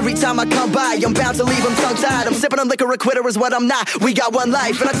right. Every time I come by, I'm bound to leave them tongue-tied. I'm sipping on liquor, a quitter is what I'm not. We got one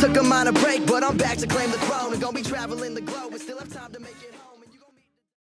life, and I took a minor break, but I'm back to claim the throne. And gonna be traveling the globe, and still have time to make it.